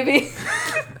back, baby.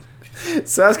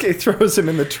 Sasuke throws him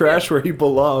in the trash where he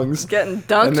belongs. Getting And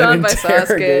dunked then on by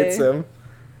interrogates Sasuke. him.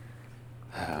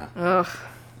 Ugh.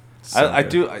 I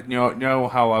do. You know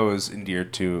how I was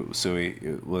endeared to Sui?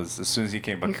 It was as soon as he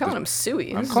came back. You're calling him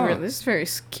Sui. I'm This is, calling really, him- this is very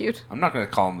cute. I'm not going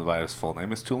to call him by his full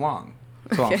name. It's too long.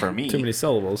 Too long Okay. for me. Too many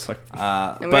syllables. And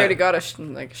we but- already got a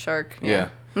shark. Yeah.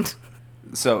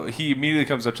 So he immediately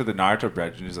comes up to the Naruto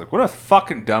bridge and he's like, "What a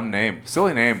fucking dumb name,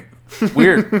 silly name,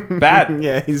 weird, bad."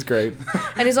 Yeah, he's great.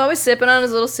 And he's always sipping on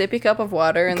his little sippy cup of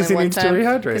water. And 'Cause then he one needs to time,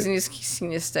 rehydrate. Because he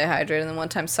needs to stay hydrated. And then one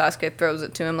time Sasuke throws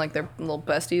it to him like they're little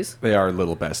besties. They are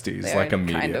little besties, They like are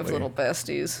immediately. kind of little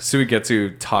besties.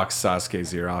 Suigetsu talks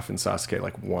Sasuke's ear off, and Sasuke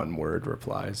like one word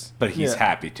replies. But he's Yeah.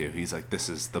 happy to. He's like, "This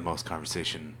is the most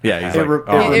conversation." Yeah, he's It, like, re-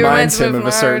 oh. it It reminds reminds me him of of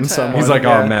a certain Naruto. someone. He's like,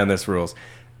 yeah. oh man, this rules.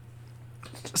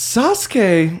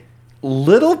 Sasuke,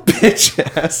 little bitch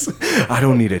ass. I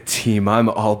don't need a team. I'm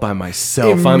all by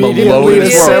myself. I'm Immediately alone. Immediately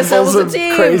for-" assembles assembles a a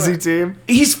team. crazy team.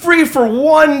 He's free for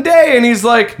one day, and he's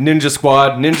like, Ninja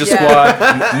Squad, Ninja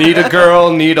Yeah. Squad. Need a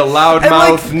girl, need a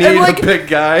loudmouth, need a big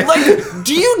guy. Like,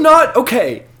 do you not?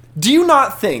 Okay, do you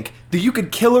not think that you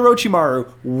could kill Orochimaru,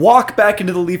 walk back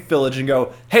into the Leaf Village, and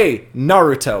go, "Hey,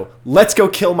 Naruto, let's go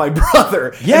kill my brother"?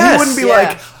 And Yes. you wouldn't be Yeah.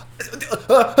 like,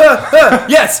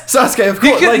 "Yes, Sasuke, of He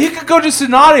course." could, Like, he could go to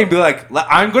Tsunade and be like,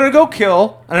 "I'm gonna go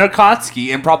kill an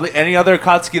Akatsuki and probably any other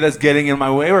Akatsuki that's getting in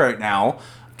my way right now.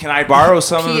 Can I borrow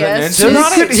some of the P.S. ninjas?"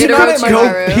 Tsunade- He could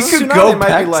Orochimaru. go, he could Tsunade go might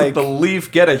back be like- to the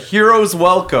Leaf, get a hero's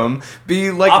welcome,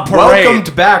 be like A parade.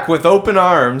 welcomed back with open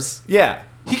arms. yeah.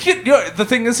 He could. You know, the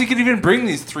thing is, he could even bring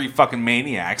these 3 fucking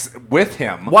maniacs with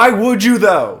him. Why would you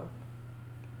though?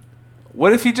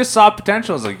 What if he just saw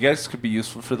potential? It's like, you guys could be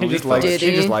useful for the He Leaf just likes. Village. Did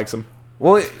He just he? likes him.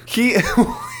 Well, He.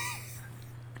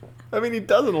 I mean, he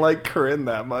doesn't like Corinne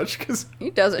that much because He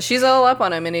doesn't. She's all up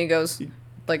on him, and he goes,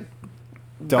 like,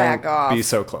 don't back off. be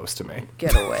so close to me.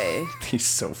 Get away. He's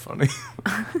so funny.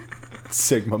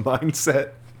 Sigma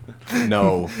mindset.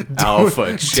 No,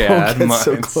 Alpha Chad Don't get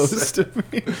so mindset. close to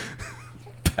me.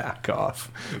 Back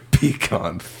off.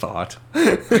 Pecan thought.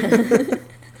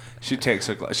 she takes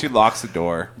her. She locks the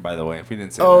door. By the way, if we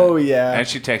didn't say Oh, that. yeah. And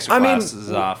she takes her I mean,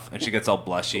 glasses off, and she gets all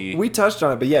blushy. We touched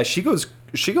on it, but yeah, she goes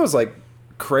like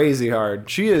crazy hard.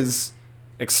 She is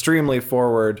extremely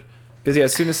forward because yeah,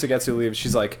 as soon as Sugetsu leaves,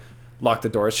 she's like, lock the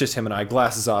door. It's just him and I.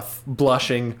 Glasses off,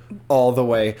 blushing all the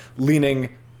way, leaning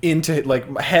into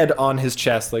like head on his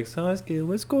chest, like Sasuke,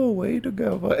 let's go away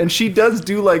together. And she does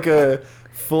do like a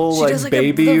full She like does, like, a-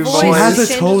 baby the voice. voice. She has Changes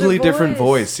a her totally different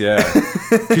voice. voice,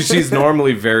 yeah. Because she's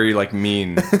normally very like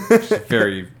mean. She's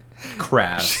very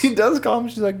crass. She does call him.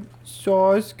 She's like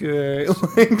Sasuke,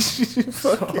 like she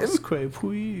fucking. Sasuke,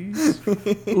 please.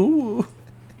 Ooh.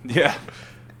 yeah.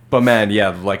 But man, yeah,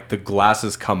 like the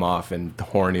glasses come off and the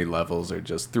horny levels are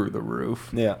just through the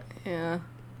roof. Yeah. Yeah.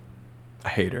 I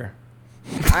hate her.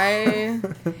 I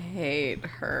hate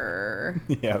her.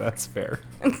 Yeah, that's fair.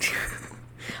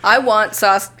 I want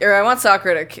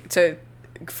Sakura to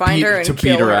find her and to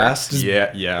kill beat her her. ass.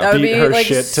 Yeah, yeah. That would Beat be her like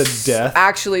shit to death.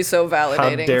 Actually, so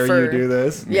validating. How dare for, you do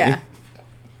this? Yeah.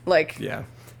 Like, yeah.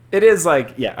 It is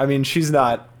like, yeah, I mean, she's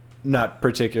not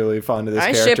particularly fond of this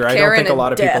I character. ship I don't Karen think a and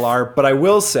lot of death. people are, but I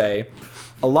will say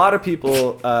a lot of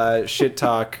people shit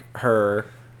talk her,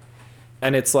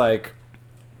 and it's like,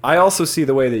 I also see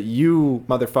the way that you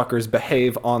motherfuckers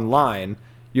behave online.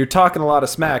 You're talking a lot of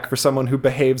smack for someone who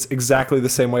behaves exactly the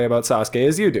same way about Sasuke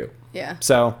as you do. yeah.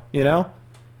 So, you know,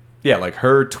 Yeah, like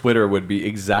her Twitter would be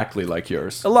exactly like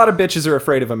yours. a lot of bitches are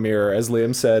afraid of a mirror, as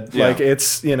Liam said. Yeah. Like,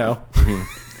 it's, you know,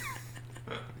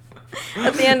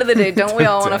 At the end of the day, don't we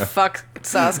all want to fuck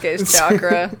Sasuke's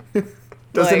chakra?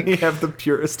 doesn't Like- he have the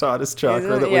purest, hottest chakra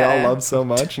Isn't- that we all yeah. love so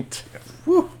much?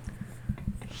 Woo.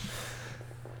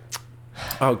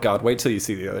 Oh god, wait till you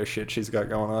see the other shit she's got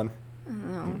going on.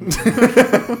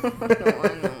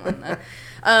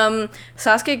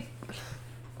 Sasuke.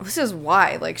 This is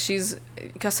why, like, because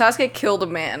Sasuke killed a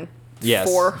man Yes,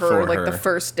 for her, for like her. the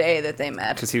first day that they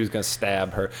met. Because he was gonna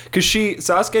stab her. Because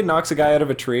Sasuke knocks a guy out of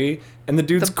a tree, and the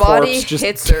dude's The body corpse just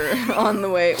hits her on the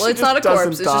way. Well, She it's not a just doesn't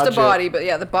corpse; it's just dodge a it. body. But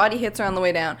yeah, the body hits her on the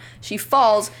way down. She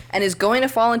falls and is going to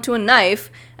fall into a knife,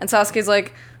 and Sasuke's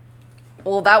like,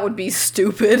 "Well, that would be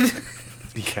stupid.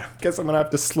 Yeah. Guess I'm gonna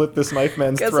have to slit this knife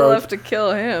man's Guess throat. I'll have to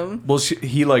kill him." Well,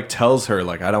 he like tells her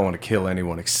like, I don't want to kill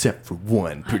anyone except for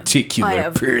one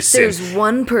particular person. There's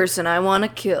one person I want to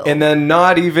kill. And then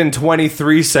not even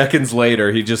 23 seconds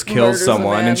later, he just kills Murders a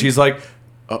someone, man. and she's like,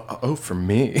 oh, for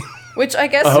me. Which I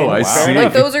guess, Oh, I see.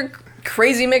 like, those are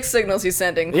crazy mixed signals he's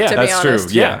sending. Yeah, to That's be true.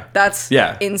 honest, Yeah. that's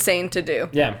Yeah. insane to do.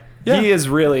 Yeah. Yeah. He is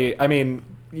really, I mean,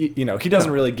 he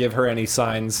doesn't really give her any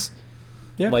signs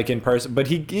like in person, but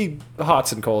he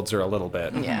hots and colds her a little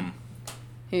bit. Yeah.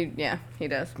 He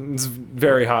does. It's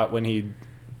very hot when he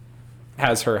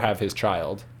has her have his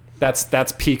child.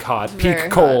 That's peak hot. Very Peak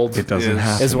hot. cold It doesn't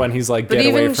happen. is when he's like, But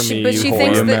get away even from she, me, but you she whore.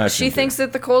 thinks that Imagined she it. thinks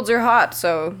that the colds are hot,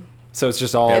 so So it's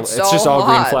just all It's it's just all all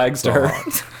green hot. flags to her.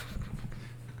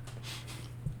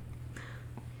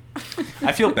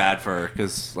 I feel bad for her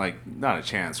because, like, not a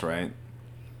chance, right?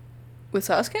 with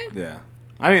Sasuke? Yeah.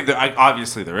 I mean,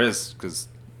 obviously there is because,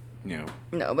 No,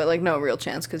 but like no real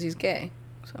chance because he's gay.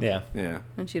 So. Yeah. yeah.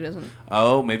 And she doesn't.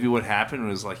 Oh, maybe what happened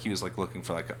was like he was like looking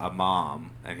for like a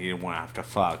mom, and he didn't want to have to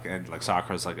fuck, and like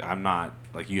Sakura's like, I'm not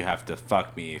like you have to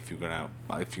fuck me if you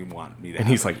want me to. And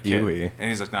have he's a like, kid. "Ewy." And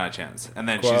he's like, not a chance. And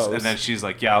then Gross. she's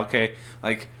like, yeah, okay,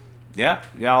 like, yeah,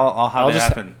 I'll have I'll it just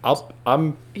happen.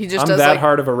 I'm He just I'm does, that like-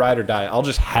 hard of a ride or die. I'll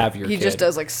just have your He kid. just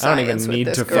does like I don't even science need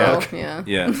with to this girl. fuck. Yeah.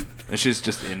 Yeah, and she's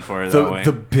just in for it that way.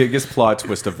 The biggest plot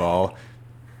twist of all.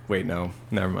 Wait, no,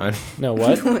 never mind. No,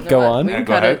 what? No, Go on. We can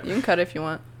Go cut ahead. it. You can cut it if you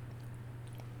want.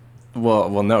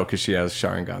 Well, no, because she has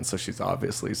Sharingan, so she's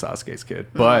obviously Sasuke's kid.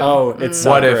 But Oh, it's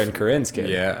What Sakura if- and Corinne's kid.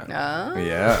 yeah, Oh.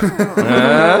 yeah,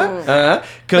 But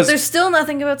because there's still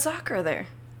nothing about Sakura there.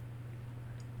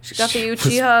 She got the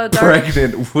Uchiha Dark.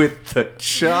 pregnant with the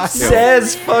child.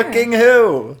 Says fucking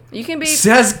who? You can be.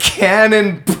 Says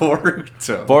canon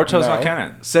Boruto. Boruto's No. not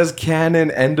canon. Says canon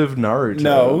end of Naruto.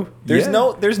 No, there's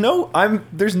Yeah.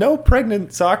 there's no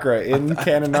pregnant Sakura in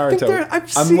canon I think Naruto. I've I'm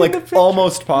seen like the picture.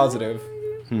 almost positive.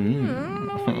 I don't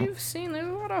know what you've seen. There's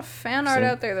a lot of fan art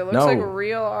out there that looks No. like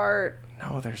real art.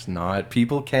 No, there's not.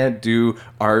 People can't do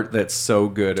art that's so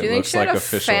good Do it you think looks she had like a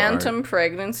official phantom art.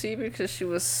 pregnancy because she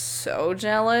was so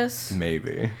jealous?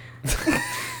 Maybe.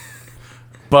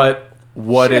 But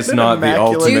what She is had an not the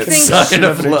immaculate Do you ultimate think sign she-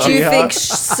 of love? Do you Yeah.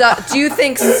 think do you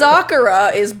think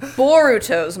Sakura is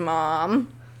Boruto's mom?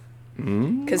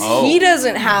 Because he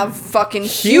doesn't have fucking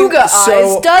Hyuga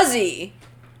so- eyes, does he?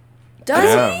 Does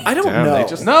he? I don't Damn, know. they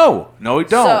just- No, we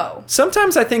don't.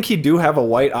 Sometimes I think he do have a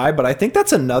white eye, but I think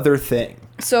that's another thing.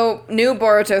 So new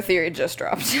Boruto theory just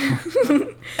dropped.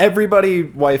 Everybody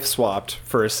wife swapped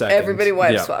for a second. Everybody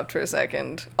wife Yeah. swapped for a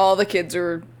second. All the kids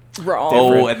are wrong.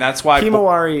 Oh, and that's why.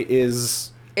 Himawari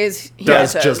does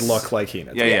Hinata's. just look like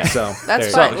Hinata. Yeah. So That's there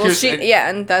you fine. go. Well,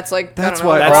 and that's like That's I don't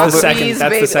why know, all That's the Robbie's second- that's the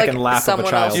baby, second like, lap of a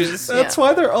someone child. else's, That's yeah.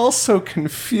 why they're all so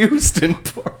confused in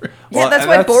Boruto. Yeah, Well, that's and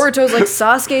why that's- Boruto's like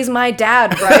Sasuke's my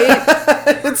dad,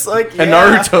 right? It's like And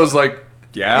Naruto's like,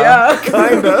 yeah, yeah,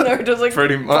 kinda. Naruto's like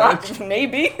pretty much.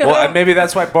 maybe. Well, and maybe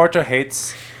that's why Boruto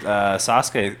hates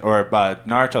Sasuke or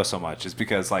Naruto so much is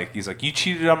because like he's like, you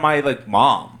cheated on my like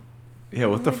mom. Yeah,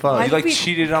 what the Why fuck? You like we-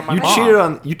 cheated on my You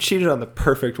mom. cheated on the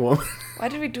perfect woman. Why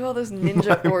did we do all those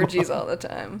ninja orgies all the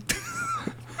time?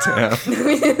 Damn.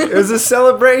 It was a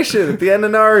celebration at the end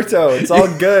of Naruto. It's all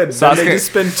good. Then they Sasuke- just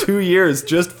spend 2 years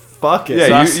just fucking.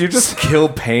 Yeah, you just kill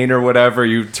pain or whatever.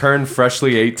 You turn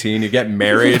freshly 18. You get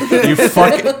married. You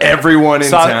fuck everyone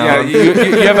in Yeah, town. you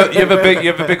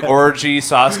have a big orgy.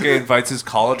 Sasuke invites his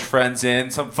college friends in.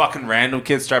 Some fucking random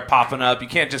kids start popping up. You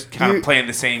can't just kind You- of play in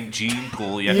the same gene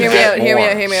pool. You have You to Hear me get out. Hear me more.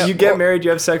 out. Hear me out. You get married, you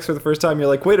have sex for the first time, you're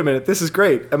like, wait a minute, this is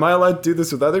great. Am I allowed to do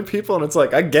this with other people? And it's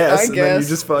like, I guess. I And then you guess.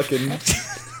 just fucking.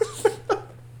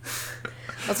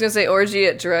 I was gonna say orgy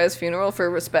at Jiraiya's funeral for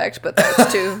respect, but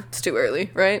that's it's too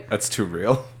early, right? That's too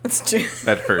real. It's too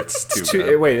That hurts too.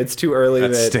 bad. Wait, it's too early That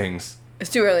that. stings. it's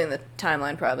too early in the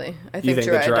timeline, probably. I You think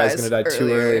think that Jiraiya Jiraiya's dies going to die too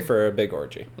earlier. early for a big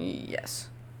orgy? Yes.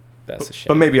 That's a shame.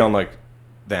 But maybe on like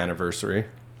the anniversary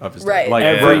of his Right. death. Like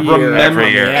Every year. remember Every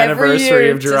year. The anniversary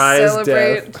of to Jiraiya's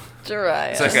celebrate death.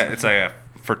 Jiraiya. It's like a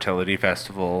fertility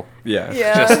festival. Yeah.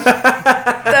 Yeah.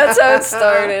 That's how it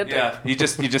started. Yeah, you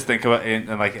just think about it,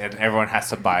 and like and everyone has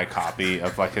to buy a copy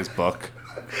of like his book.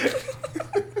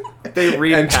 They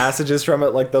read passages from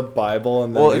it like the Bible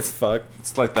and then Well, they it's- fuck.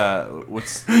 It's like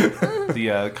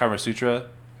the Kama Sutra.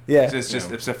 Yeah. It's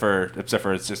just except for it's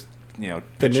just the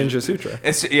pictures- Ninja Sutra.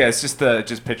 It's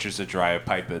just pictures of Jiraiya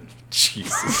piping.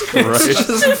 Jesus Christ.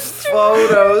 Just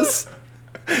photos.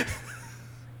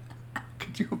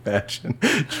 Could you imagine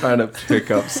trying to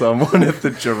pick up someone at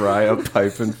the Jiraiya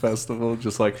Piping Festival?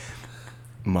 Just like,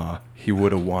 Ma, he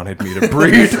would have wanted me to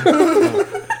breed.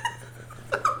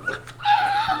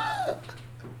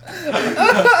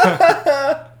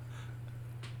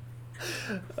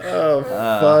 Oh,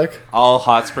 fuck. All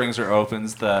hot springs are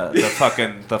opens. The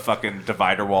fucking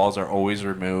divider walls are always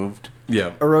removed.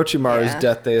 Yeah. Orochimaru's Yeah.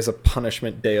 death day is a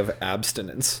punishment day of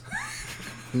abstinence.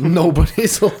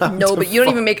 Nobody's allowed No, to but you don't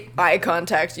fuck. even make eye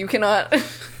contact. You cannot.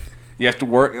 You have to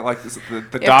work like the You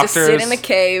have doctors. to sit in a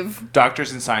cave.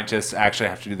 Doctors and scientists actually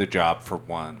have to do their job for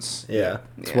once. Yeah,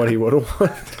 it's Yeah. what he would have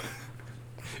wanted.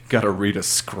 Gotta read a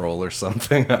scroll or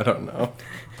something. I don't know.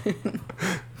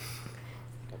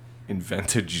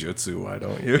 Invented jutsu, why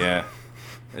don't you? Yeah.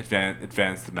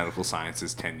 Advance the medical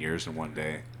sciences 10 years in one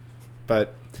day.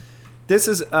 But this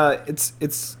is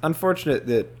it's unfortunate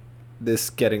that this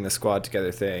getting the squad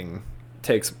together thing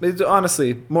takes it's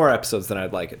honestly more episodes than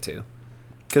I'd like it to.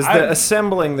 Because the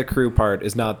assembling the crew part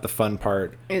is not the fun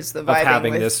part Is the of vibing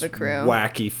having with this the crew.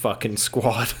 wacky fucking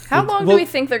squad. How long do well- we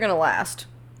think they're gonna last?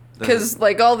 Because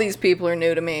like all these people are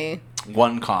new to me.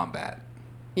 One combat.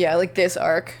 Yeah, like this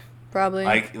arc, probably.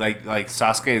 Like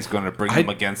Sasuke is going to bring them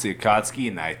against the Akatsuki,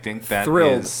 and I think that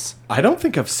Thrilled. is... I don't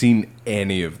think I've seen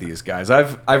any of these guys.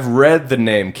 I've read the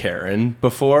name Karen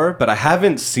before, but I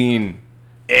haven't seen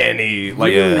any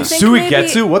like Really? I think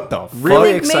Suigetsu. maybe- What the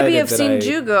Really I fuck? think maybe excited I've that seen I-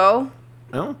 Jugo,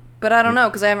 No? but I don't know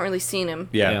because I haven't really seen him.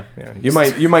 Yeah, Yeah. yeah.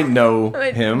 You might know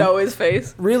I him. know his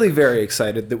face. Really very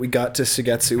excited that we got to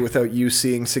Sugetsu without you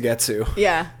seeing Sugetsu.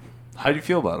 Yeah, How do you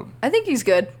feel about him? I think he's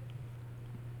good.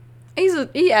 He's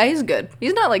good.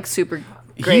 He's not like super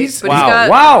great, He's- but Wow, he's got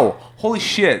wow. Holy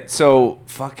shit. So,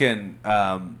 fucking...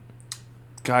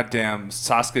 goddamn,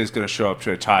 Sasuke is going to show up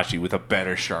to Itachi with a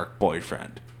better shark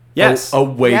boyfriend. Yes. A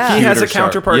way Yeah. he has a cuter shark.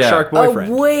 counterpart Yeah. shark a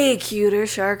boyfriend. way cuter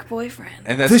shark boyfriend.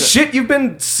 And that's The shit you've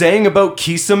been saying about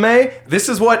Kisame, this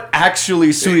is what actually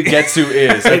Suigetsu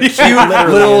is. A cute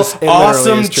literally little is. It literally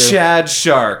awesome is true. Chad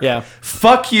shark. Yeah.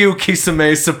 Fuck you,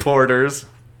 Kisame supporters.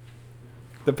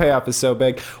 The payoff is so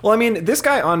big. Well, I mean, this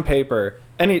guy on paper,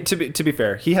 and to be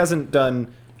fair, he hasn't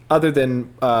done other than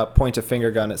point a finger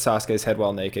gun at Sasuke's head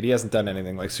while naked. He hasn't done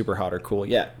anything like super hot or cool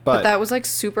yet. But that was like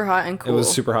super hot and it cool. was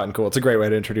super hot and cool. It's a great way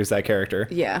to introduce that character.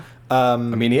 Yeah, I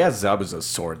mean, he has Zabuza's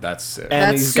sword. That's sick. And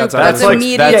that's he's got super. That's Zabuza. like-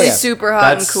 immediately that's- super hot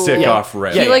That's and cool. sick Yeah. off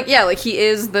red. Yeah, Like he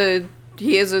is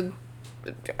a,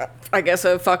 I guess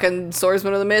a fucking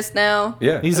swordsman of the mist now.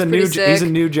 Yeah. He's That's a pretty sick.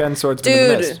 new gen swordsman of the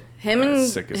Dude, mist. him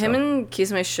That's sick as hell. and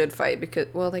Kisame should fight because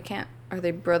they can't. Are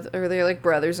they like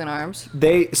brothers in arms?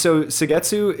 So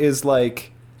Sugetsu is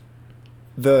like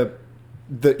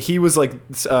he was like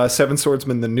Seven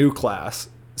Swordsman, the new class.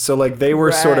 So like they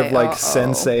were sort of Right, like uh-oh.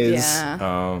 senseis. Yeah.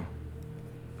 Oh.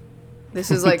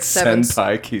 This is like seven.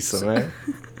 Senpai Kisame.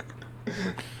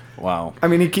 Wow. I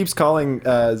mean, he keeps calling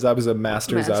Zabuza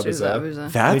Master Zabuza. And he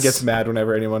That's gets mad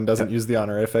whenever anyone doesn't use the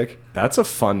honorific. that's a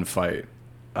fun fight.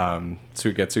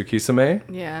 Suigetsu Kisame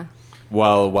Yeah.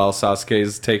 while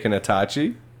Sasuke's taking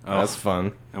Itachi. That's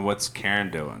fun. And what's Karen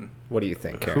doing? What do you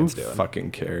think Who Karen's doing?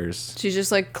 fucking cares? She's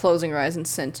just like closing her eyes and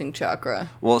sensing chakra.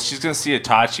 Well, she's going to see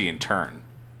Itachi in turn.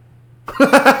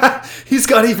 He's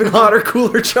got even hotter,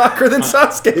 cooler chakra than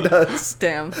Sasuke does.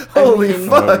 Damn. Holy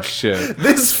fuck. Oh shit.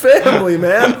 This family,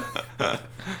 man.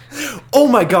 Oh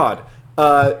my god.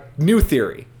 New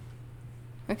theory.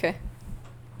 Okay.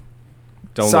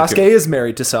 Don't look Sasuke at- is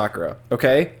married to Sakura,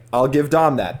 okay? I'll give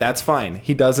Dom that. That's fine.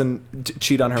 He doesn't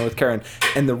cheat on her with Karen.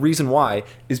 And the reason why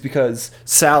is because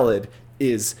Salad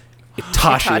is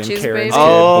Itachi and Itachi's Karen's baby. kid.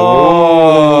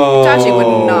 Oh. Itachi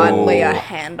would not lay a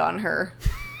hand on her.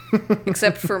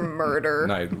 Except for murder.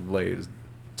 And I lay his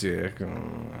dick.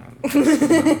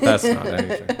 That's not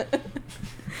anything.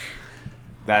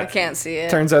 I can't see it.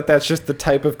 Turns out that's just the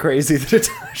type of crazy that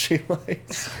Itachi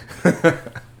likes.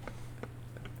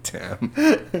 Damn.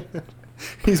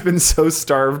 He's been so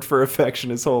starved for affection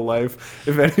his whole life.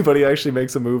 If anybody actually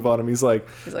makes a move on him, he's like,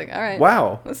 He's like, all right.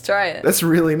 wow, Let's try it. that's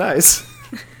really nice.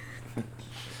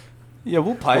 Yeah,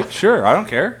 we'll pipe. Sure, I don't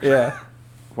care. Yeah.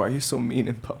 Why are you so mean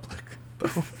in public?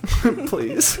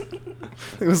 Please.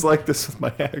 It was like this with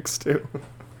my ex, too.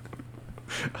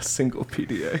 A single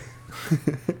PDA.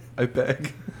 I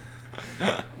beg.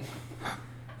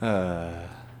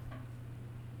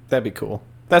 That'd be cool.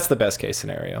 That's the best case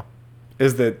scenario.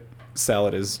 Is that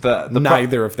Salad is The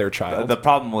neither of their child. The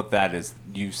problem with that is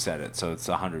you said it, so it's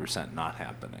 100% not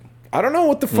happening. I don't know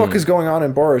what the fuck is going on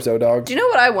in Boruto, dog. Do you know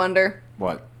what I wonder?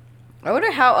 What? I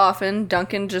wonder how often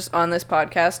Duncan just on this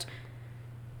podcast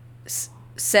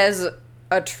says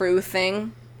a true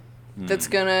thing that's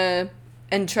gonna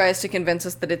and tries to convince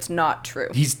us that it's not true.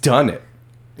 He's done it.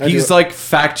 I do He's it. like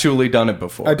factually done it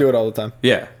before. I do it all the time.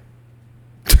 Yeah.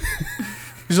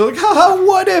 He's like, haha,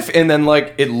 what if? And then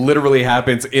like it literally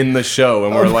happens in the show,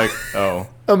 and we're like, oh.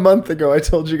 A month ago, I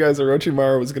told you guys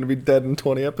Orochimaru was going to be dead in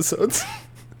 20 episodes.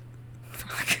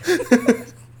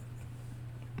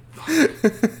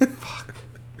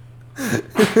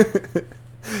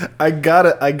 I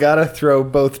gotta throw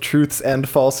both truths and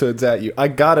falsehoods at you. I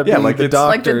gotta Yeah, be like the it's-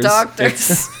 doctors. Like the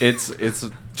doctors. It's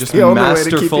Just the only way to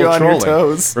masterful keep you on trolling. your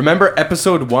toes. Remember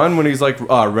episode 1 when he's like,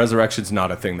 resurrection's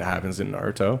not a thing that happens in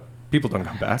Naruto. People don't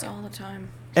come back. All the time.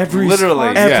 Literally,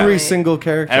 every yeah. single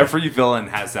character. Every villain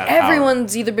has that power.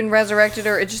 Everyone's either been resurrected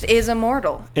or it just is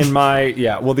immortal. In my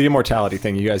the immortality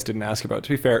thing you guys didn't ask about. To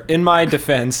be fair, in my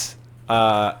defense,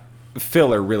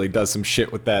 filler really does some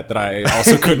shit with that I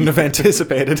also couldn't have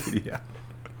anticipated. Yeah.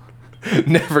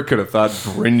 Never could have thought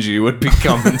Bringy would be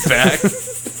coming back.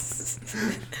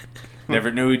 Never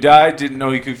knew he died, didn't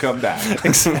know he could come back.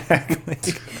 Exactly.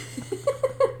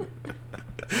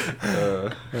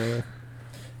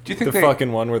 Do you think The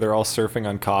fucking one where they're all surfing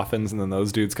on coffins and then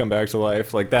those dudes come back to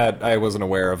life. Like that, I wasn't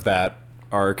aware of that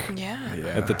arc Yeah.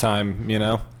 at the time, you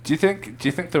know? Do you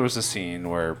think there was a scene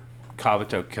where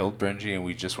Kabuto killed Bringy and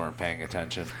we just weren't paying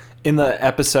attention? In the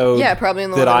episode Yeah, probably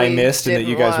in the that one that I we missed and that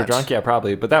you didn't guys were watch. drunk? Yeah,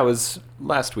 probably. But that was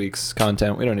last week's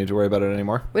content. We don't need to worry about it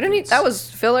anymore. We don't need. That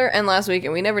was filler and last week,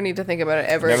 and we never need to think about it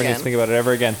ever Never again. need to think about it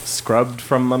ever again. Scrubbed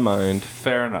from my mind.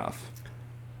 Fair enough.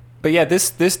 But yeah, this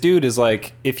dude is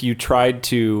like, if you tried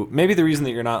to, maybe the reason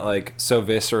that you're not like so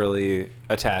viscerally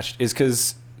attached is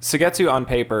because Sugetsu on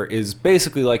paper is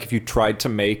basically like if you tried to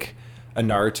make a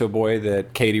Naruto boy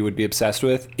that Katie would be obsessed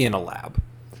with in a lab.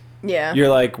 Yeah. You're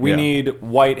like, we Yeah. need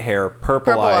white hair,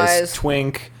 purple, Purple eyes, eyes.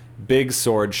 twink, big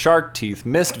sword, shark teeth,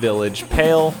 mist village,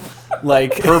 pale,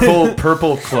 like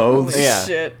Purple clothes. Yeah.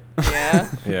 Shit. Yeah.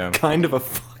 Yeah. kind of a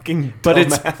fucking But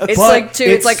it's dumbass. It's but like too-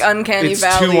 it's like Uncanny it's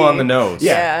Valley. too on the nose.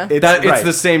 Yeah. It's, It's right.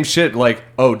 the same shit. Like,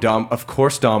 oh, Dom. Of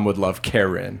course, Dom would love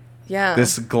Karen. Yeah.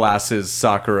 This glasses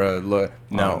Sakura. No.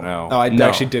 Oh, no. Oh, I No.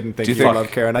 actually didn't think Do you you would think-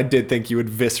 love Karen. I did think you would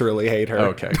viscerally hate her.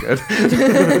 Okay, good.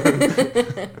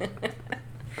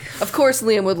 Of course,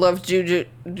 Liam would love Jugo.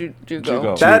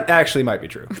 Jugo. That actually might be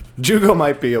true. Jugo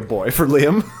might be a boy for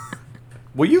Liam.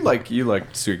 Well, you like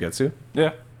Suigetsu.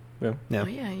 Yeah. Yeah. Yeah. Oh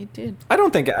yeah, you did. I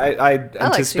don't think I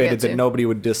anticipated that Sugetsu. nobody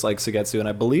would dislike Sugetsu, and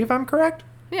I believe I'm correct.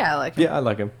 Yeah, I like him. Yeah, I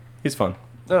like him. He's fun.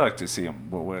 I like to see him.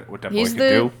 What that boy He's can the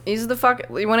do. he's the fuck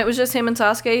when it was just him and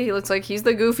Sasuke. He looks like he's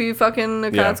the goofy fucking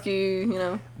Akatsuki. You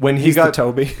know, When he He's the got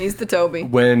Toby. he's the Toby.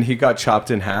 when he got chopped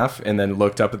in half and then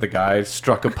looked up at the guy,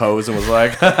 struck a pose, and was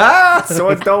like,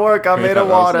 Swords don't work. I'm made of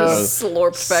Yeah, water. Just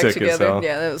slorped back sick as together. hell.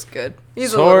 Yeah, that was good.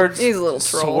 He's Swords. a little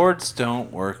troll. Swords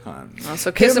don't work on. Oh,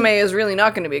 so Kisame is really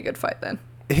not going to be a good fight then.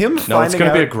 Him "No, it's finding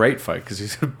gonna out be a great fight because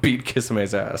he's gonna beat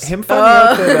Kisame's ass." him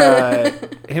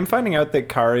finding out that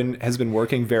Karin has been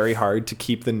working very hard to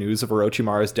keep the news of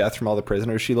Orochimaru's death from all the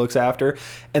prisoners she looks after,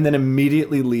 and then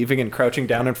immediately leaving and crouching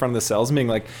down in front of the cells and being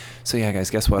like, "So yeah, guys,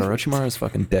 guess what? Orochimaru is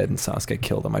fucking dead, and Sasuke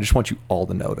killed him. I just want you all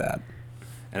to know that.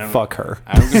 And Fuck her."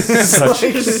 I'm gonna,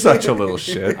 such a little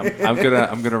shit. I'm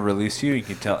gonna release you. You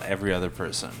can tell every other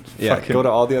person. Yeah, Fucking- go to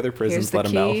all the other Here's prisons, the let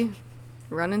him know. key.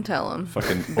 Run and tell him.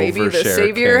 Fucking Baby, the overshare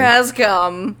savior king. has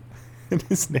come. And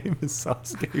his name is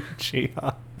Sasuke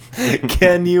Uchiha.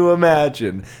 Can you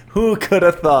imagine? Who could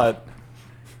have thought?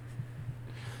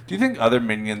 Do you think other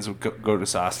minions would go to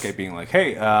Sasuke, being like,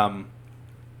 "Hey,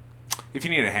 if you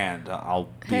need a hand, I'll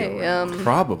be Hey, around."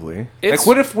 Probably. It's,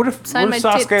 Like, what if Sign my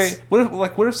Sasuke? tits. What if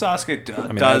Sasuke I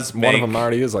mean, does one make? of them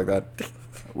already is like that.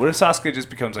 What if Sasuke just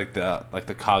becomes like the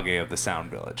Kage of the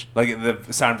Sound Village? Like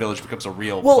the Sound Village becomes a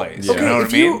real place. okay, You know what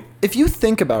if I mean? if you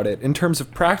think about it in terms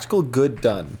of practical good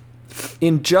done,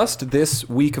 in just this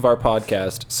week of our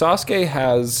podcast, Sasuke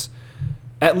has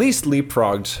at least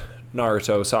leapfrogged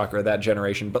Naruto, Sakura, that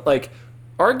generation, but like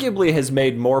arguably has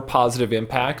made more positive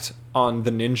impact on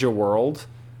the ninja world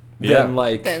Yeah. than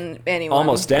like Than anyone.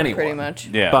 almost anyone. Pretty much.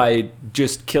 Yeah. By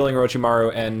just killing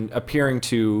Orochimaru and appearing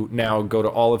to now go to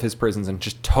all of his prisons and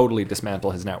just totally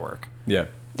dismantle his network. Yeah.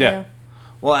 Yeah.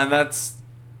 Well, and that's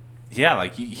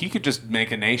like he could just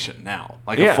make a nation now,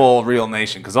 like Yeah. a full real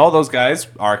nation, because all those guys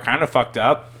are kind of fucked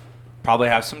up, probably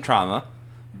have some trauma,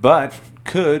 but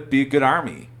could be a good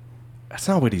army. That's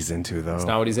not what he's into, though. That's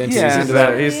not what he's into. Yeah. He's into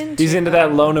that. He's- He's into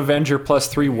that Lone Avenger plus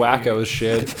 3 wackos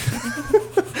shit.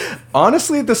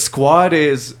 Honestly, the squad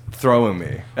is throwing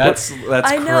me. That's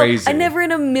I know. crazy. I never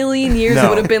in a million years No.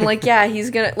 would have been like, yeah, he's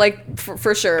gonna like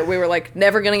for sure. We were like,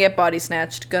 never gonna get body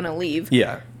snatched, gonna leave.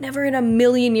 Yeah. Never in a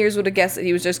million years would have guessed that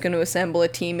he was just gonna assemble a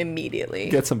team immediately.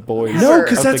 Get some boys. Never. No,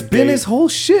 because Out that's the been gate. his whole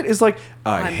shit. Is like,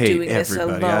 I I'm hate doing this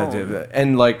everybody. alone.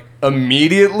 And like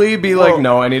immediately be like, Well,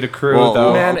 no, I need a crew. well,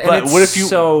 though. Man, and But it's what if you-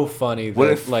 so funny that what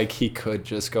if- like he could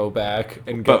just go back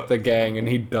and But- get the gang and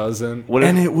he doesn't. What if,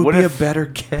 and it would what be if, a better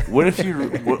game. What if you?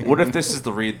 What if this is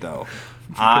the read though?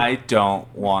 I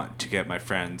don't want to get my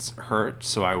friends hurt,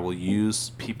 so I will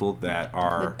use people that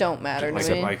are That don't matter to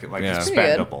like, me. like Yeah.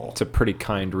 expendable. It's a pretty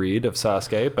kind read of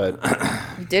Sasuke, but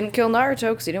He didn't kill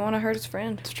Naruto because he didn't want to hurt his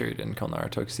friend. it's true he didn't kill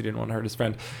Naruto because he didn't want to hurt his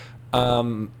friend.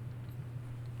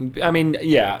 I mean,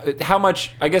 yeah. How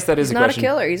much? I guess that is He's a not a question.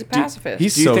 killer. He's a pacifist.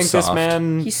 He's Do you so think soft. this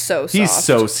man? He's so soft. He's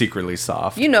so secretly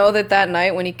soft. You know that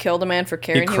night when he killed a man for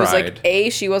Karen, he was like, cried. A,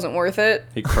 she wasn't worth it,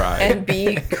 He cried. and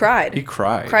B, cried. He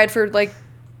cried. Cried for like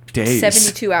Days.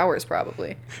 72 hours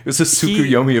probably. It was a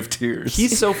Tsukuyomi of tears.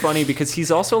 He's so funny because he's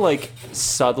also like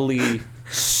subtly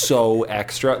so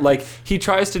extra. Like he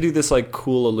tries to do this like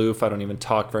cool aloof, I don't even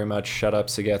talk very much, shut up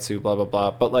Sugetsu, blah blah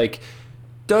blah. But like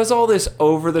does all this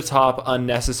over the top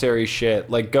unnecessary shit.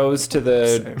 Like goes to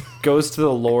the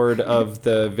lord of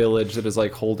the village that is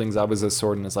like holding Zabuza's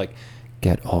sword and is like,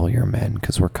 get all your men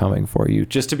because we're coming for you.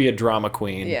 Just to be a drama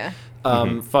queen. Yeah.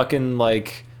 Fucking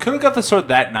like Could have got the sword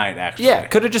that night, actually. yeah,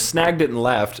 could have just snagged it and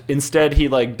left. Instead, he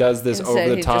like does this Instead, over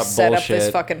the he top just set up this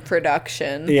bullshit. fucking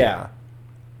production. Yeah,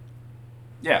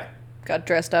 Yeah. Got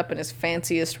dressed up in his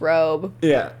fanciest robe.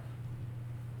 yeah,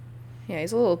 Yeah,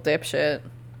 he's a little dipshit.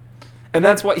 and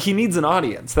that's why he needs an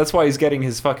audience. That's why he's getting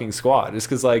his fucking squad. Is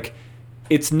because like,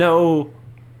 it's no,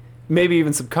 maybe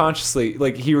even subconsciously,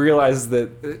 like he realizes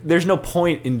that there's no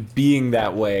point in being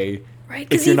that way Right?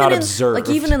 if you're not observed.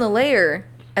 Like even in the lair,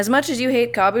 as much as you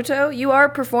hate Kabuto, you are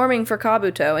performing for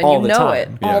Kabuto, and All you the know time, it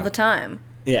yeah. all the time.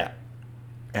 yeah,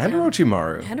 and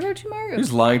Orochimaru. And Orochimaru. He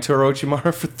was lying to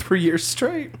Orochimaru for 3 years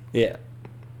straight. yeah.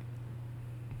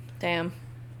 Damn,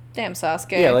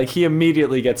 Sasuke. Yeah, like he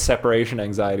immediately gets separation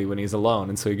anxiety when he's alone,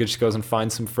 and so he just goes and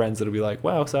finds some friends that'll be like,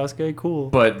 "Wow, Sasuke, cool."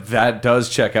 But that does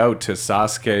check out to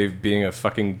Sasuke being a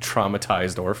fucking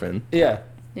traumatized orphan. yeah,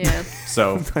 yeah.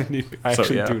 So, I So,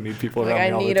 actually yeah. do need people Like around I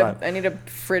me all need the time. I need a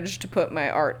fridge to put my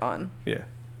art on. yeah.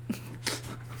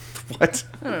 What?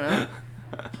 I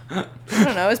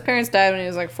don't know. His parents died when he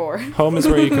was like 4. Home is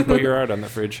where you can put your art on the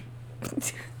fridge.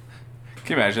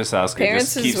 Can you imagine Sasuke Parents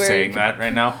just is keeps where saying you- that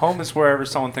right now? Home is wherever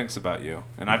someone thinks about you.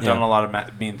 And I've done Yeah. a lot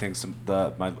of mean things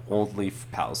to my old Leaf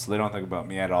pals, so they don't think about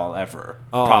me at all, ever.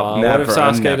 Oh, Probably. what if Never,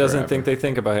 Sasuke never, doesn't ever. think they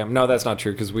think about him? No, that's not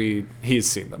true because he's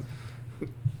seen them.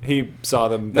 He saw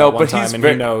them that No, one but time, he's and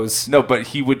very, he knows. No, but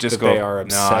he would just that go. they are no, I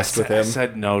obsessed with said, I him."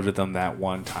 said no to them that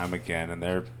one time again, and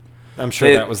they're. I'm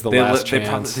sure that was the last they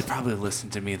chance. probably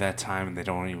listened to me that time, and they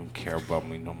don't even care about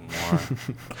me no more.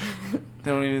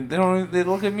 They don't even. They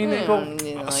look at me and they go,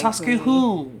 you like Sasuke me."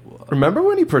 who? Remember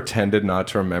when he pretended not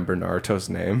to remember Naruto's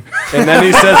name? And then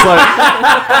he says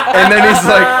like,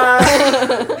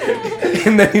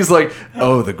 and then he's like,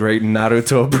 oh, the great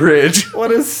Naruto bridge.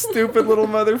 What a stupid little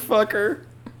motherfucker!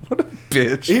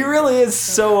 Bitch. He really is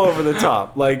so over the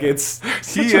top. Like it's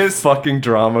He is fucking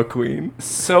drama queen.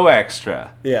 So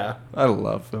extra. yeah. I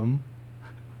love him.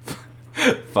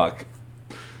 Fuck.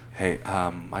 Hey,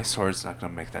 my sword's not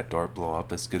gonna make that door blow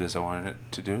up as good as I wanted it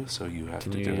to do, so you have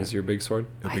Can to you do use it. your big sword?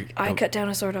 I cut down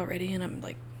a sword already, and I'm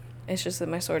like, it's just that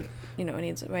my sword, it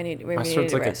needs. I need My to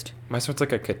sword's like rest. my sword's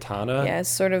like a katana. Yeah, it's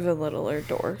sort of a littler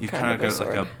door. You kind kind of of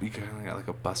a got sword. like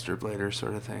a Buster Blader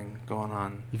sort of thing going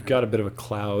on. You've got a bit of a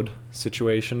cloud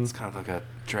situation. It's kind of like a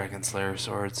Dragon Slayer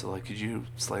sword. So like, could you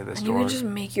slay this And you door? can just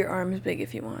make your arms big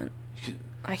if you want. You could-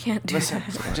 I can't do Listen,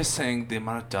 that. I'm just saying the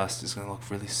amount of dust is gonna look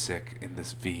really sick in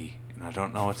this V, and I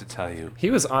don't know what to tell you.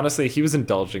 He was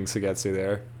indulging Sugetsu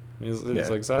there. He's Yeah.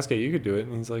 like, Sasuke, you could do it.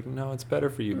 And he's like, no, it's better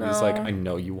for you. But he's like, No. I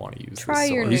know you want to use Try this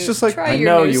your sword. new. He's just like, try I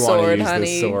your know new you want to sword, use honey.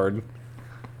 this sword.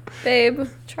 Babe,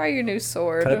 try your new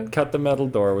sword. Cut the metal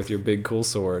door with your big cool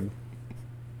sword.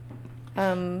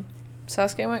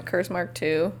 Sasuke went curse mark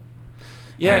too.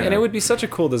 Yeah, Yeah. and it would be such a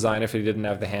cool design if he didn't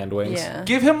have the hand wings. Yeah.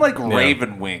 Give him like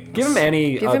Raven wings. Give him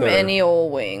any Give other... him any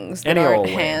old wings that Any aren't old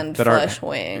wing. hand That aren't- flesh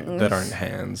wings. That aren't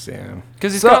hands, yeah.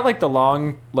 Because he's So- got like the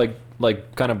long, like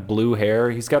kind of blue hair.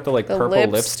 He's got the like The purple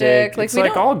lipstick. Like It's we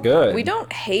like don't, all good. We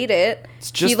don't hate it. It's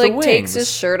just he the like takes his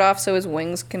wings. shirt off so his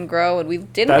wings can grow, and we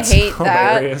didn't That's hate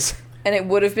hilarious. that. And it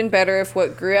would have been better if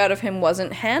what grew out of him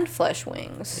wasn't hand flesh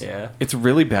wings. Yeah. It's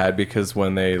really bad because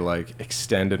when they like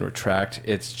extend and retract,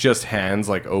 it's just hands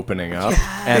like opening up,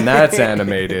 and that's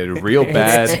animated real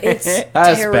bad. It's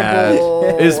That's terrible.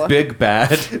 bad. It's big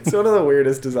bad. It's one of the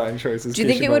weirdest design choices. Do you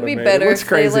think it would be Kishimoto made. better It looks if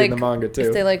crazy they like in the manga too.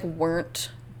 if they like weren't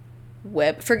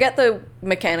web? Forget the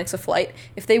mechanics of flight.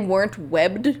 If they weren't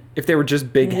webbed, If they were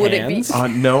just big Would it be- hands.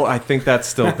 No, I think that's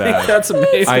still I think bad. that's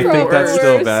amazing. I think probably that's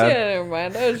still worse. bad. Yeah, never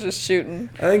mind. I was just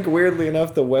shooting. I think weirdly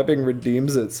enough, the webbing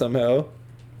redeems it somehow.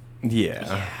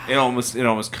 Yeah. It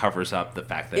almost covers up the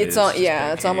fact that It's it's all just yeah.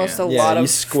 big It's almost a hands. Yeah, lot you of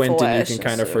squint and you flesh can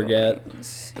kind of instead forget.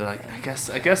 wings. They're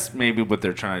like, I guess maybe what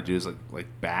they're trying to do is like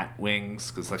bat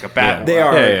wings, because like a bat. They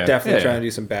are Yeah, yeah. definitely Yeah, trying yeah. to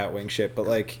do some bat wing shit, but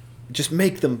like, just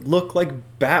make them look like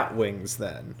bat wings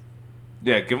then.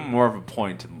 Yeah, give them more of a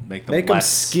point and make them Make them less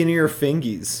skinnier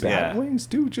fingies. Yeah. Bat wings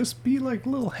do just be like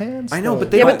little hands. I know, though. but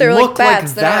they Yeah, don't but they're look like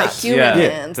bats. They're not like that. human Yeah.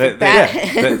 hands. They- They're bat they-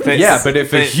 hands. Yeah, but if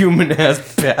a they- human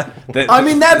has bat, they- I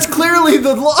mean, that's clearly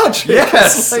the logic.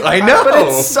 Yes, It's I know. But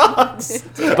it sucks.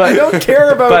 But- I don't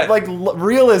care about but- like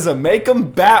realism. Make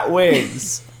them bat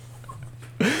wings.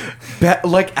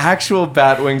 like actual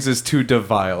bat wings is too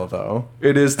devile though.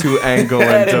 It is too angle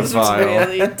and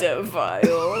devile.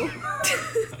 devile.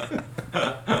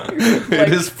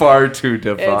 It is far too It's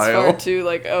devile. far too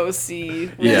like OC.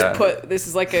 We Yeah. just put this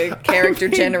is like a character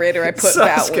generator. I put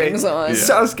bat wings on.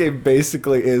 Sasuke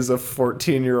basically is a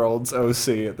 14-year-old's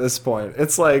OC at this point.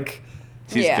 It's like,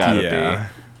 He's Yeah. gotta Yeah.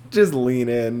 just lean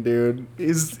in, dude.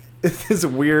 He's this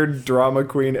weird drama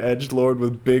queen edgelord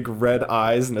with big red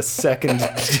eyes and a second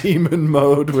demon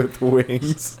mode with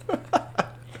wings.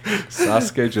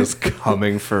 Sasuke just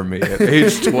coming for me at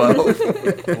age 12.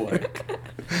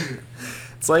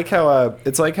 Like,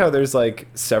 It's like how there's like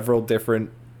several different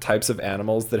types of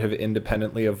animals that have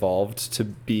independently evolved to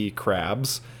be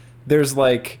crabs. There's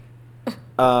like,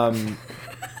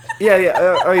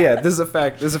 yeah. This is a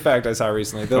fact. This is a fact I saw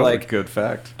recently. They're oh, like, good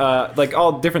fact. like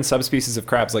all different subspecies of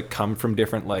crabs like come from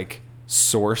different like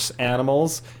source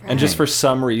animals, and just for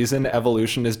some reason,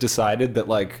 evolution has decided that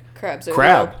like Crabs are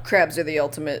crab the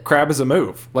ultimate. crab is a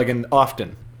move, like an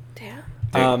often.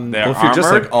 Damn. They're Well, if you're just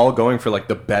armored. like all going for like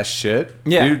the best shit,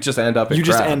 Yeah. you just end up at You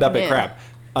just crab. end up at Yeah. crab.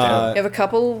 You have a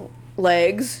couple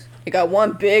legs. You got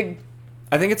one big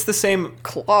I think it's the same.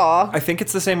 claw. I think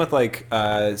it's the same with like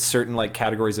certain like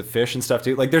categories of fish and stuff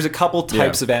too. Like there's a couple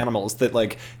types Yeah. of animals that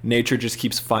like nature just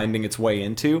keeps finding its way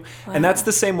into, and that's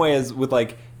the same way as with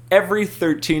like every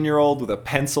 13-year-old with a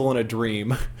pencil and a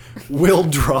dream will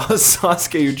draw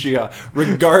Sasuke Uchiha,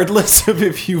 regardless of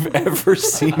if you've ever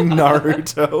seen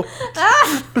Naruto.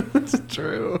 It's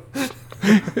true.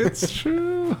 It's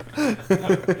true.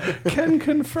 Can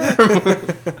confirm.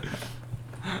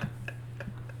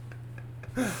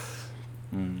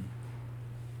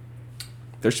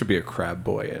 There should be a crab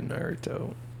boy in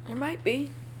Naruto. There might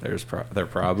be. There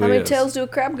probably How many is. tails do a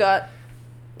crab got?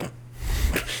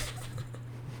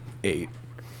 8.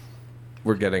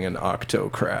 We're getting an octo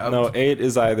crab. No, 8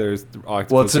 is either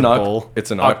octopus Well, it's an or oct- bull.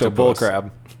 it's an octo bull octopus.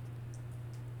 crab.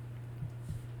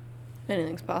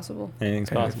 Anything's possible. Anything's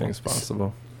possible. Anything's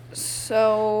possible.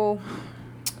 So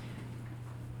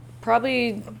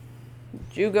probably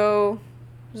Jugo,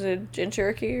 is it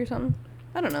Jinchuriki or something?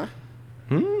 I don't know.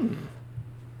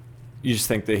 You just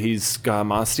think that he's got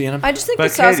Masti in him? I just think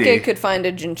But that Sasuke Katie, could find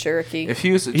a Jinchuriki. If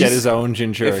he was Get his own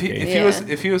Jinchuriki.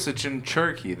 if he was a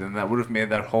Jinchuriki, then that would have made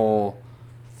that whole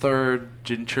third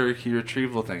Jinchuriki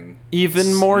retrieval thing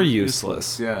Even more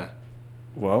useless. Yeah.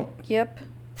 Well, Yep.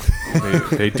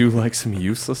 they do like some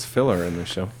useless filler in the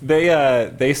show.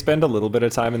 They spend a little bit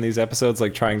of time in these episodes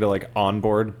like trying to like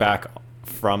onboard back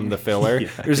from the filler.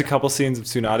 There's a couple scenes of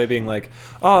Tsunade being like,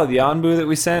 "Oh, the Anbu that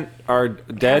we sent are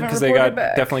dead because they got reported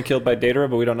back." definitely killed by Datara,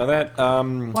 but we don't know that.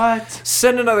 What?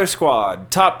 Send another squad.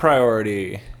 Top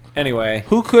priority." Anyway,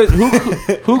 Who could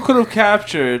have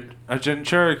captured a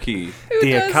Jinchuriki? Who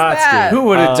The does Akatsuki. that? Who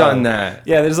would have done that?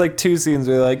 yeah, there's like two scenes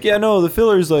where they're like, "Yeah, no, the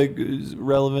filler's like is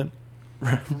relevant."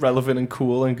 Relevant and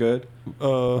cool and good.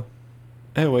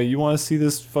 Anyway, you want to see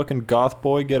this fucking goth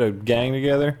boy get a gang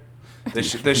together? They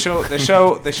show a shot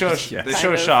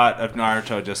of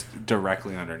Naruto just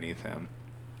directly underneath him,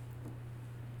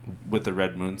 with the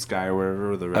red moon sky or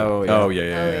whatever. The red, Oh yeah. Oh yeah, Oh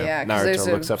yeah, yeah. yeah, 'cause there's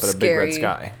Naruto looks up at a big red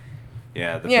sky.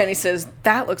 yeah, the, Yeah, and he says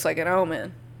that looks like an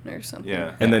omen or something.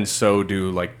 yeah. And then so do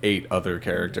like 8 other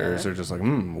characters. Yeah. They're just like,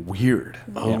 weird.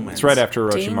 Yeah, it's right after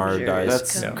Orochimaru dies. Dangerous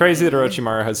It's company. crazy that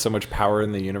Orochimaru has so much power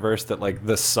in the universe that like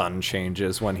the sun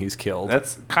changes when he's killed.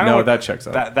 That's kind No, of that checks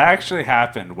out. That actually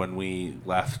happened when we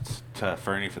left to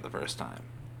Fernie for the first time.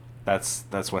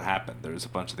 That's what happened. There was a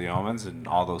bunch of the omens, and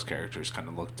all those characters kind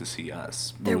of looked to see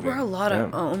us. There moving. were a lot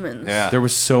of omens. Yeah. There were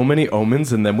so many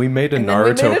omens, and then we made a And then we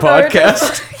Naruto made a Naruto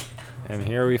podcast. And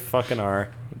here we fucking are.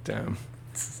 Damn.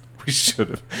 We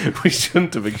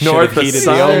shouldn't have ignored Should've the heeded the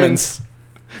signs. omens.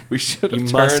 We should You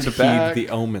have must turned heed back. the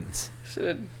omens. Should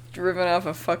have driven off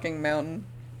a fucking mountain.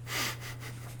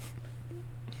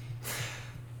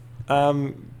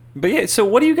 But yeah, so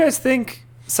what do you guys think?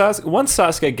 Once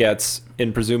Sasuke gets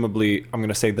in, presumably, I'm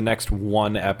gonna say the next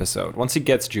one episode. Once he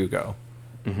gets Jugo,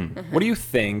 what do you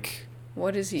think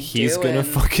What is he he's doing? gonna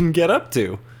fucking get up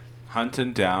to?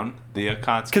 hunting down the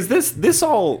Akatsuki. Because this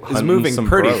all is Hunting moving some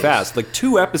pretty bros. fast. Like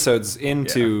 2 episodes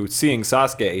into seeing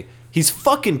Sasuke, he's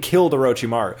fucking killed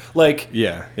Orochimaru. Like,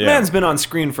 Yeah. man's been on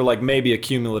screen for like maybe a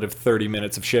cumulative 30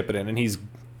 minutes of Shippuden, and he's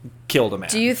killed a man.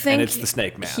 Do you think And it's the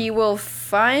Snake Man. he will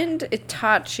find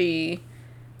Itachi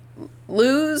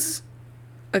lose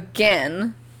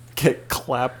again, Get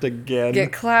clapped again.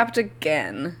 get clapped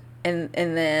again, and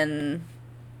then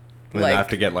And like have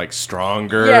to get like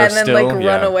stronger. yeah, and then still. like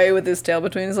run away with his tail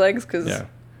between his legs because Yeah.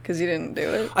 you didn't do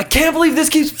it. I can't believe this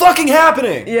keeps fucking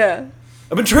happening. Yeah,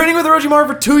 I've been training with Orochimaru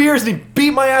for 2 years and he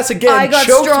beat my ass again. I got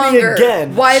choked stronger. me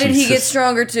again. Why did he get Jesus.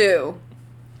 stronger too?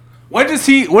 When does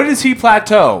he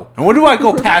plateau? And when do I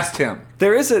go past him?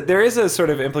 There is a sort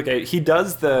of implicate. He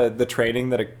does the training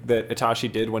that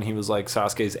Itachi did when he was like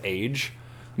Sasuke's age.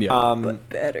 Yeah. But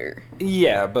better.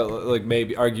 Yeah, but like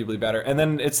maybe arguably better. And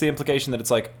then it's the implication that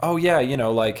it's like, oh yeah, you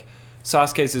know, like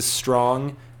Sasuke's as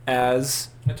strong as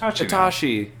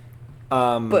Itachi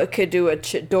But could do a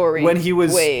Chidori when he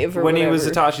was wave or when he whatever. was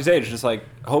Itachi's age. Just like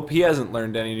hope he hasn't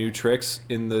learned any new tricks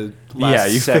in the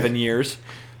last you- 7 years.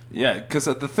 Yeah, because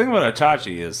the thing about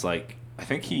Itachi is like I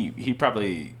think he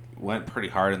probably went pretty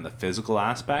hard in the physical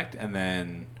aspect, and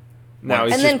then Now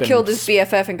he's and just then been killed his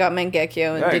BFF and got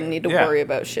Mangekyo and Yeah, didn't need to yeah. worry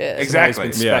about shit. Exactly.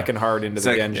 He's been Yeah. specking hard into It's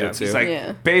the like, genjutsu. it's like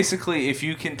Yeah. basically if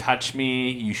you can touch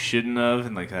me, you shouldn't have,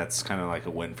 and like that's kind of like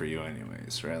a win for you,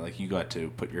 anyways, right? Like you got to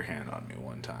put your hand on me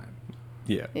one time,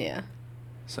 Yeah. Yeah.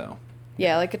 so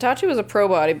Yeah, like Itachi was a pro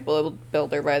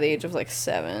bodybuilder by the age of like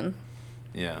 7.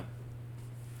 yeah.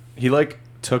 He like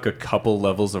took a couple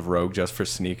levels of rogue just for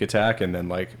sneak attack and then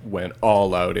like went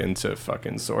all out into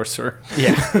fucking sorcerer.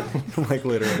 yeah, like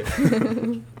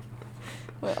literally.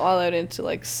 Went all out into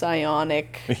like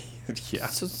psionic Yeah.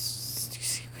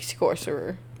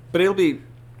 sorcerer. But it'll be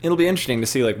interesting to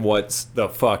see like what the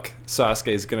fuck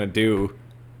Sasuke's gonna do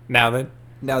now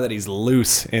that he's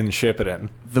loose in Shippuden.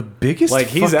 The biggest Like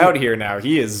he's fucking- out here now.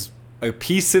 He is a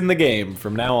piece in the game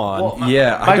from now on.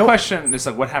 Yeah, I My don't- question is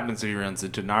like, what happens if he runs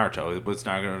into Naruto?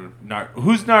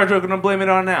 Who's Naruto gonna blame it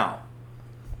on now?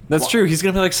 That's true. He's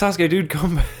gonna be like Sasuke, dude,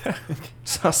 come back.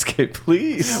 Sasuke,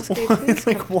 please. Sasuke, please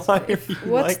like why are you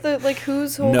What's like? the like?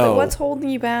 Who's holding? No. What's holding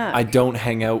you back? I don't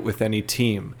hang out with any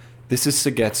team. This is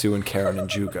Sugetsu and Karen and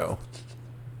Jugo.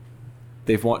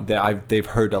 They've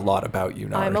heard a lot about you,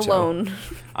 Naruto. I'm alone.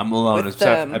 I'm alone, With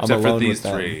except, them. except I'm for alone these with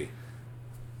them. three.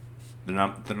 They're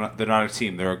not a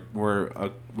team. We're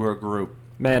a group.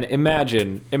 Man,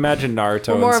 imagine Naruto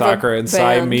We're and more of a Sakura and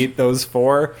Sai band. meet those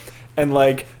four, and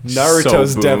like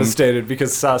Naruto's boomed. devastated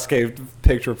because Sasuke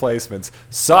picked replacements.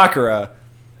 Sakura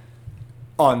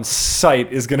on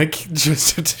sight is gonna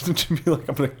just to be like,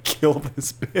 I'm gonna kill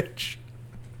this bitch.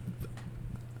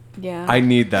 Yeah. I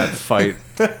need that fight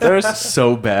There's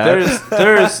so bad.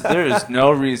 there's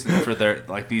no reason for their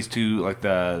like these two like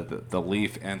the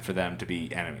Leaf and for them to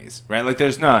be enemies, right? Like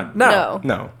there's none. no.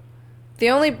 No. The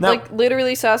only No. like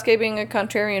literally Sasuke being a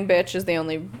contrarian bitch is the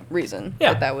only reason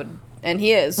Yeah. that would, and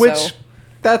he is. Which so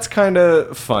that's kind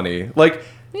of funny. Like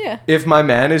yeah. if my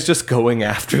man is just going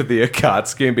after the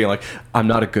Akatsuki and being like, I'm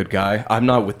not a good guy. I'm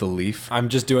not with the Leaf. I'm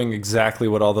just doing exactly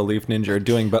what all the Leaf Ninja are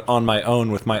doing, but on my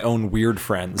own with my own weird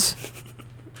friends.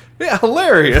 Yeah,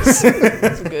 hilarious.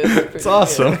 It's good. It's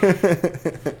awesome.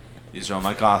 These are all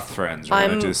my goth friends. We're I'm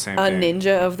gonna a do the same thing.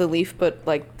 ninja of the Leaf, but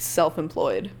like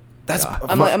self-employed. That's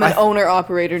I'm an owner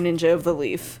operator ninja of the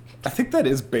Leaf. I think that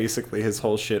is basically his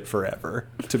whole shit forever.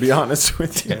 To be honest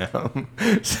with you.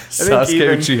 Sasuke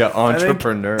even- Uchiha I think-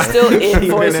 entrepreneur. Still Even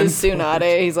invoices in-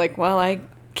 Tsunade. He's like, well, I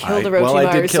killed I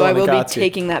Orochimaru, did kill so I will be Nakatsu.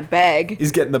 taking that bag.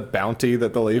 He's getting the bounty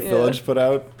that the Leaf Yeah. Village put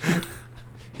out.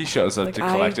 He shows up Like, to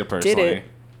I collect it did personally.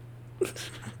 it.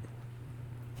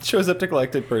 Shows up to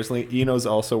collect it personally. Ino's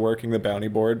also working the bounty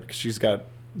board because she's got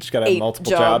to have 8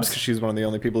 multiple jobs. jobs because she's one of the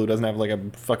only people who doesn't have like a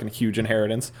fucking huge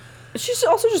inheritance. She's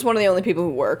also just one of the only people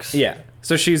who works. Yeah.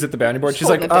 So she's at the bounty board. Just She's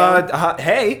like, holding it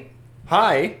hey,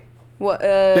 hi. What?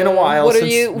 Been a while What since. are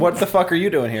you? What the fuck are you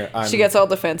doing here? She gets all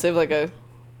defensive, like a.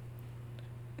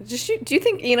 Do you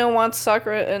think Ino wants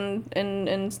Sakura and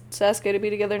Sasuke to be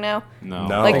together now? No.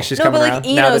 No. I Like, think she's no, coming but like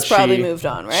around now Ino's that probably she- moved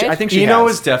on, right? I think she Ino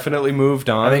has. has definitely moved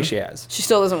on. I think she has. she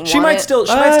still doesn't. She want might it. still.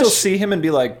 She might still see him and be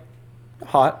like,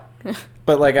 hot.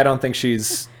 But like, I don't think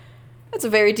she's. That's a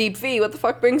very deep V. What the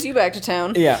fuck brings you back to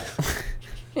town? Yeah.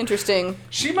 Interesting.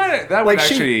 She might. That Like, would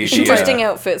she- actually. she- Interesting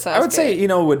outfit, Sasuke. I would say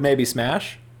Ino would maybe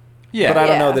smash, Yeah. but I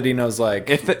don't know Yeah. that Ino's like.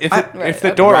 If the Right, if the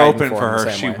okay. door Riding opened for for him the her,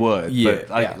 same she way. would. Yeah.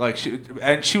 But like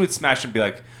she would smash and be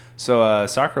like, so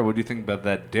Sakura, what do you think about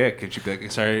that dick? And she'd be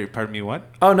like, sorry, pardon me, what?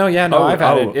 Oh no, yeah, no, Oh, I've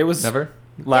had oh, it. It was never?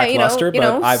 lackluster,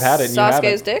 but I've had it. And you Sasuke's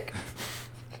haven't. dick.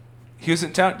 He was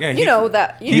in town. Yeah. You know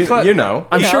that. You, cla- you know.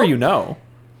 I'm You sure know? you know.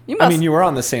 You must. I mean, you were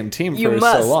on the same team you for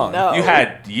must so long. know. You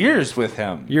had years with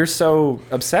him. You're so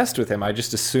obsessed with him. I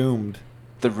just assumed.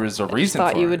 There was a reason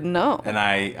thought for you it. would know. And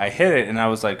I hit it, and I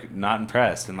was like not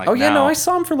impressed. And like Oh yeah, now, no, I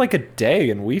saw him for like a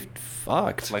day, and we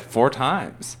fucked. like 4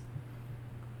 times.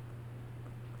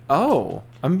 Oh,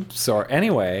 I'm sorry.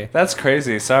 Anyway, That's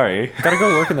crazy. Sorry. gotta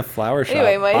go work in the flower shop.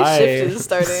 Anyway, my Bye. shift is See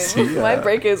starting. ya. My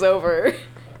break is over.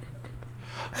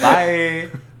 Bye.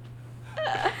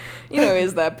 You know,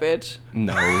 is that bitch?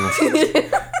 No.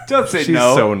 Don't say She's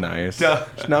no. so nice. Duh.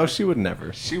 No, she would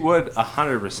never. She would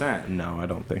 100%. No, I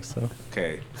don't think so.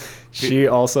 Okay. She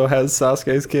also has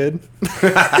Sasuke's kid.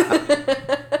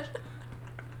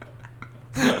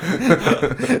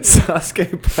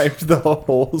 Sasuke piped the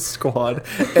whole squad.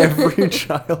 Every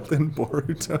child in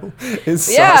Boruto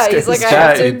is Yeah, Sasuke's he's like, I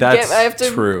child. have to That's I have to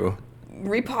true.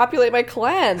 repopulate my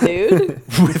clan, dude.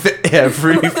 With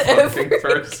every fucking every-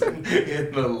 person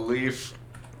in the leaf.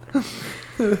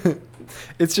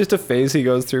 It's just a phase he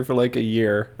goes through for like a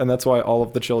year, and that's why all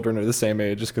of the children are the same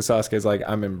age, just because Sasuke's like,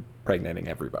 I'm impregnating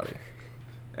everybody.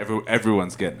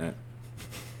 Everyone's getting it.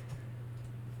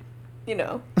 You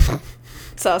know,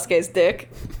 Sasuke's dick.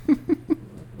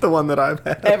 The one that I've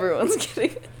had. Everyone's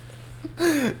getting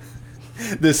it.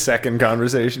 This second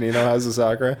conversation has with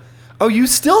Sakura. Oh, you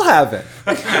still haven't?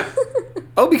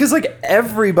 Oh, because like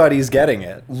everybody's getting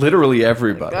it. Literally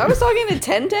everybody. I was talking to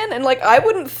Tenten, and like I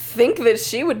wouldn't think that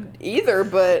she would either,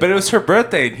 but But it was her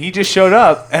birthday, and he just showed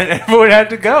up, and everyone had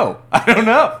to go. I don't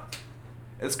know.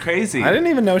 It's crazy. I didn't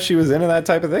even know she was into that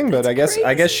type of thing, but I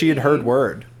guess she had heard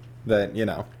word that you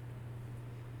know.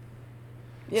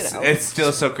 It's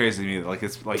still so crazy to me. Like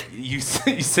it's like you said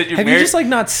you're Have married. you just like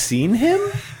not seen him?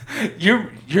 You're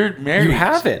married. You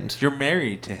haven't. You're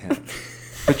married to him.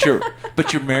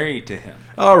 but you're married to him.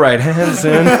 All right, hands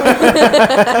in. Yeah,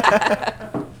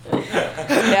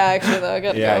 actually though, I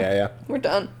gotta go. Yeah. We're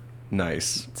done.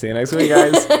 Nice. See you next week,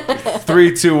 guys.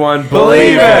 3, 2, 1.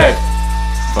 Believe it.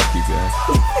 Fuck you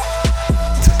guys.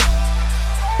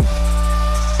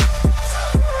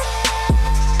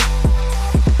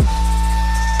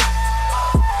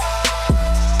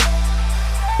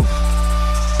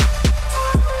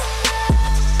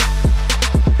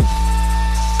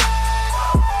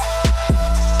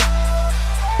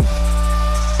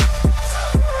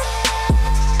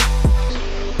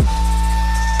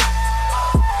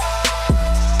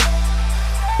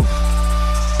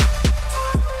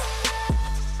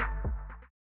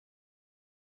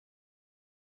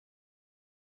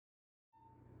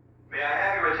 May I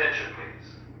have your attention,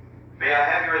 please? May I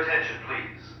have your attention,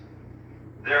 please?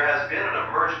 There has been an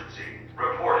emergency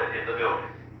reported in the building.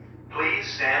 Please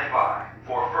stand by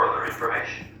for further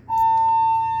information.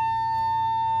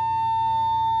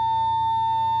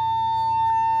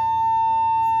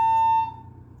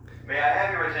 May I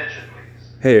have your attention, please?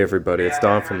 Hey everybody, it's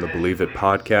Don from the Believe It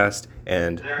podcast,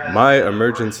 and my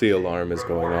emergency alarm is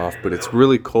going off, but it's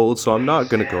really cold, so I'm not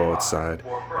going to go outside.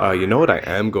 You know what I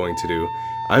am going to do?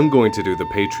 I'm going to do the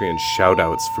Patreon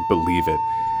shoutouts for Believe It.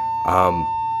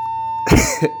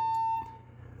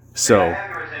 So,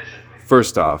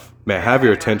 first off, may I have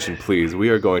your attention please? We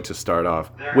are going to start off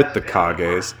with the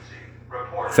Kages.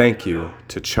 Thank you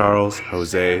to Charles,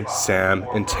 Jose, Sam,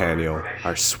 and Taniel,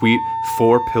 our sweet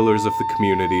 4 pillars of the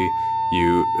community,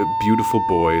 you beautiful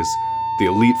boys, the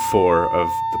elite 4 of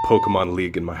the Pokemon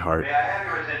League in my heart. May I have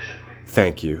your attention, please?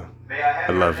 Thank you. May I have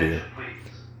I your love you. attention,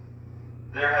 please?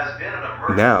 There has been an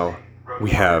emergency. Now, we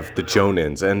have the reported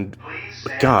in Jonins, and Please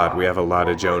stand God, by we have a lot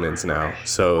of for further Jonins now, information.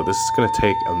 so this is going to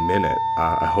take a minute.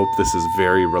 I hope this is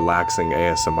very relaxing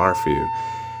ASMR for you.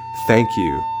 Thank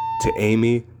you to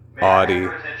Amy, May I have Audie.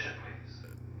 your attention, please?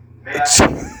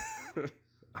 May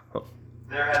I have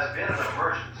There has been an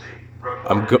emergency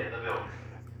reported go- in the building.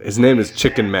 His name is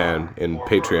Chicken Man in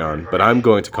Patreon, but I'm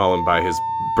going to call him by his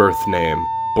birth name,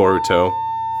 Boruto.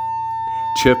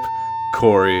 Chip,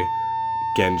 Corey,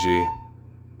 Genji,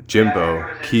 Jimbo,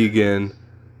 Keegan,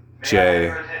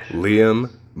 Jay,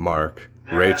 Liam, Mark,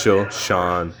 Rachel,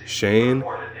 Sean, Shane,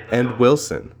 and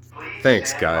Wilson.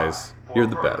 Thanks, guys. You're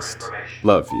the best.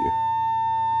 Love you.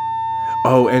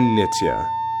 Oh, and Nitya.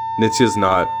 Nitya's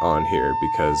not on here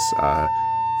because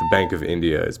the Bank of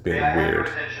India is being weird.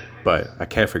 But I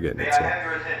can't forget May I Nitya. have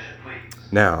your attention,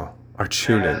 please? Now, our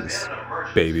tune-ins,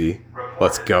 baby.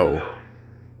 Let's go.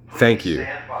 Thank you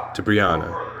to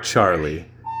Brianna, Charlie,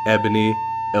 Ebony,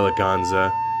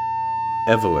 Eleganza,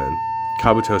 Evelyn,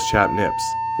 Kabuto's Chap Nips,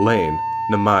 Lane,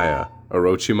 Namaya,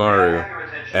 Orochimaru,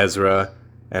 Ezra,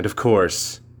 and of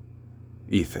course,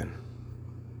 Ethan.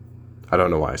 I don't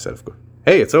know why I said of course.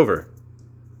 Hey, it's over.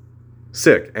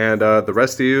 Sick. And the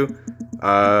rest of you,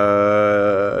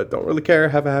 don't really care.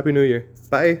 Have a happy new year.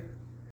 Bye.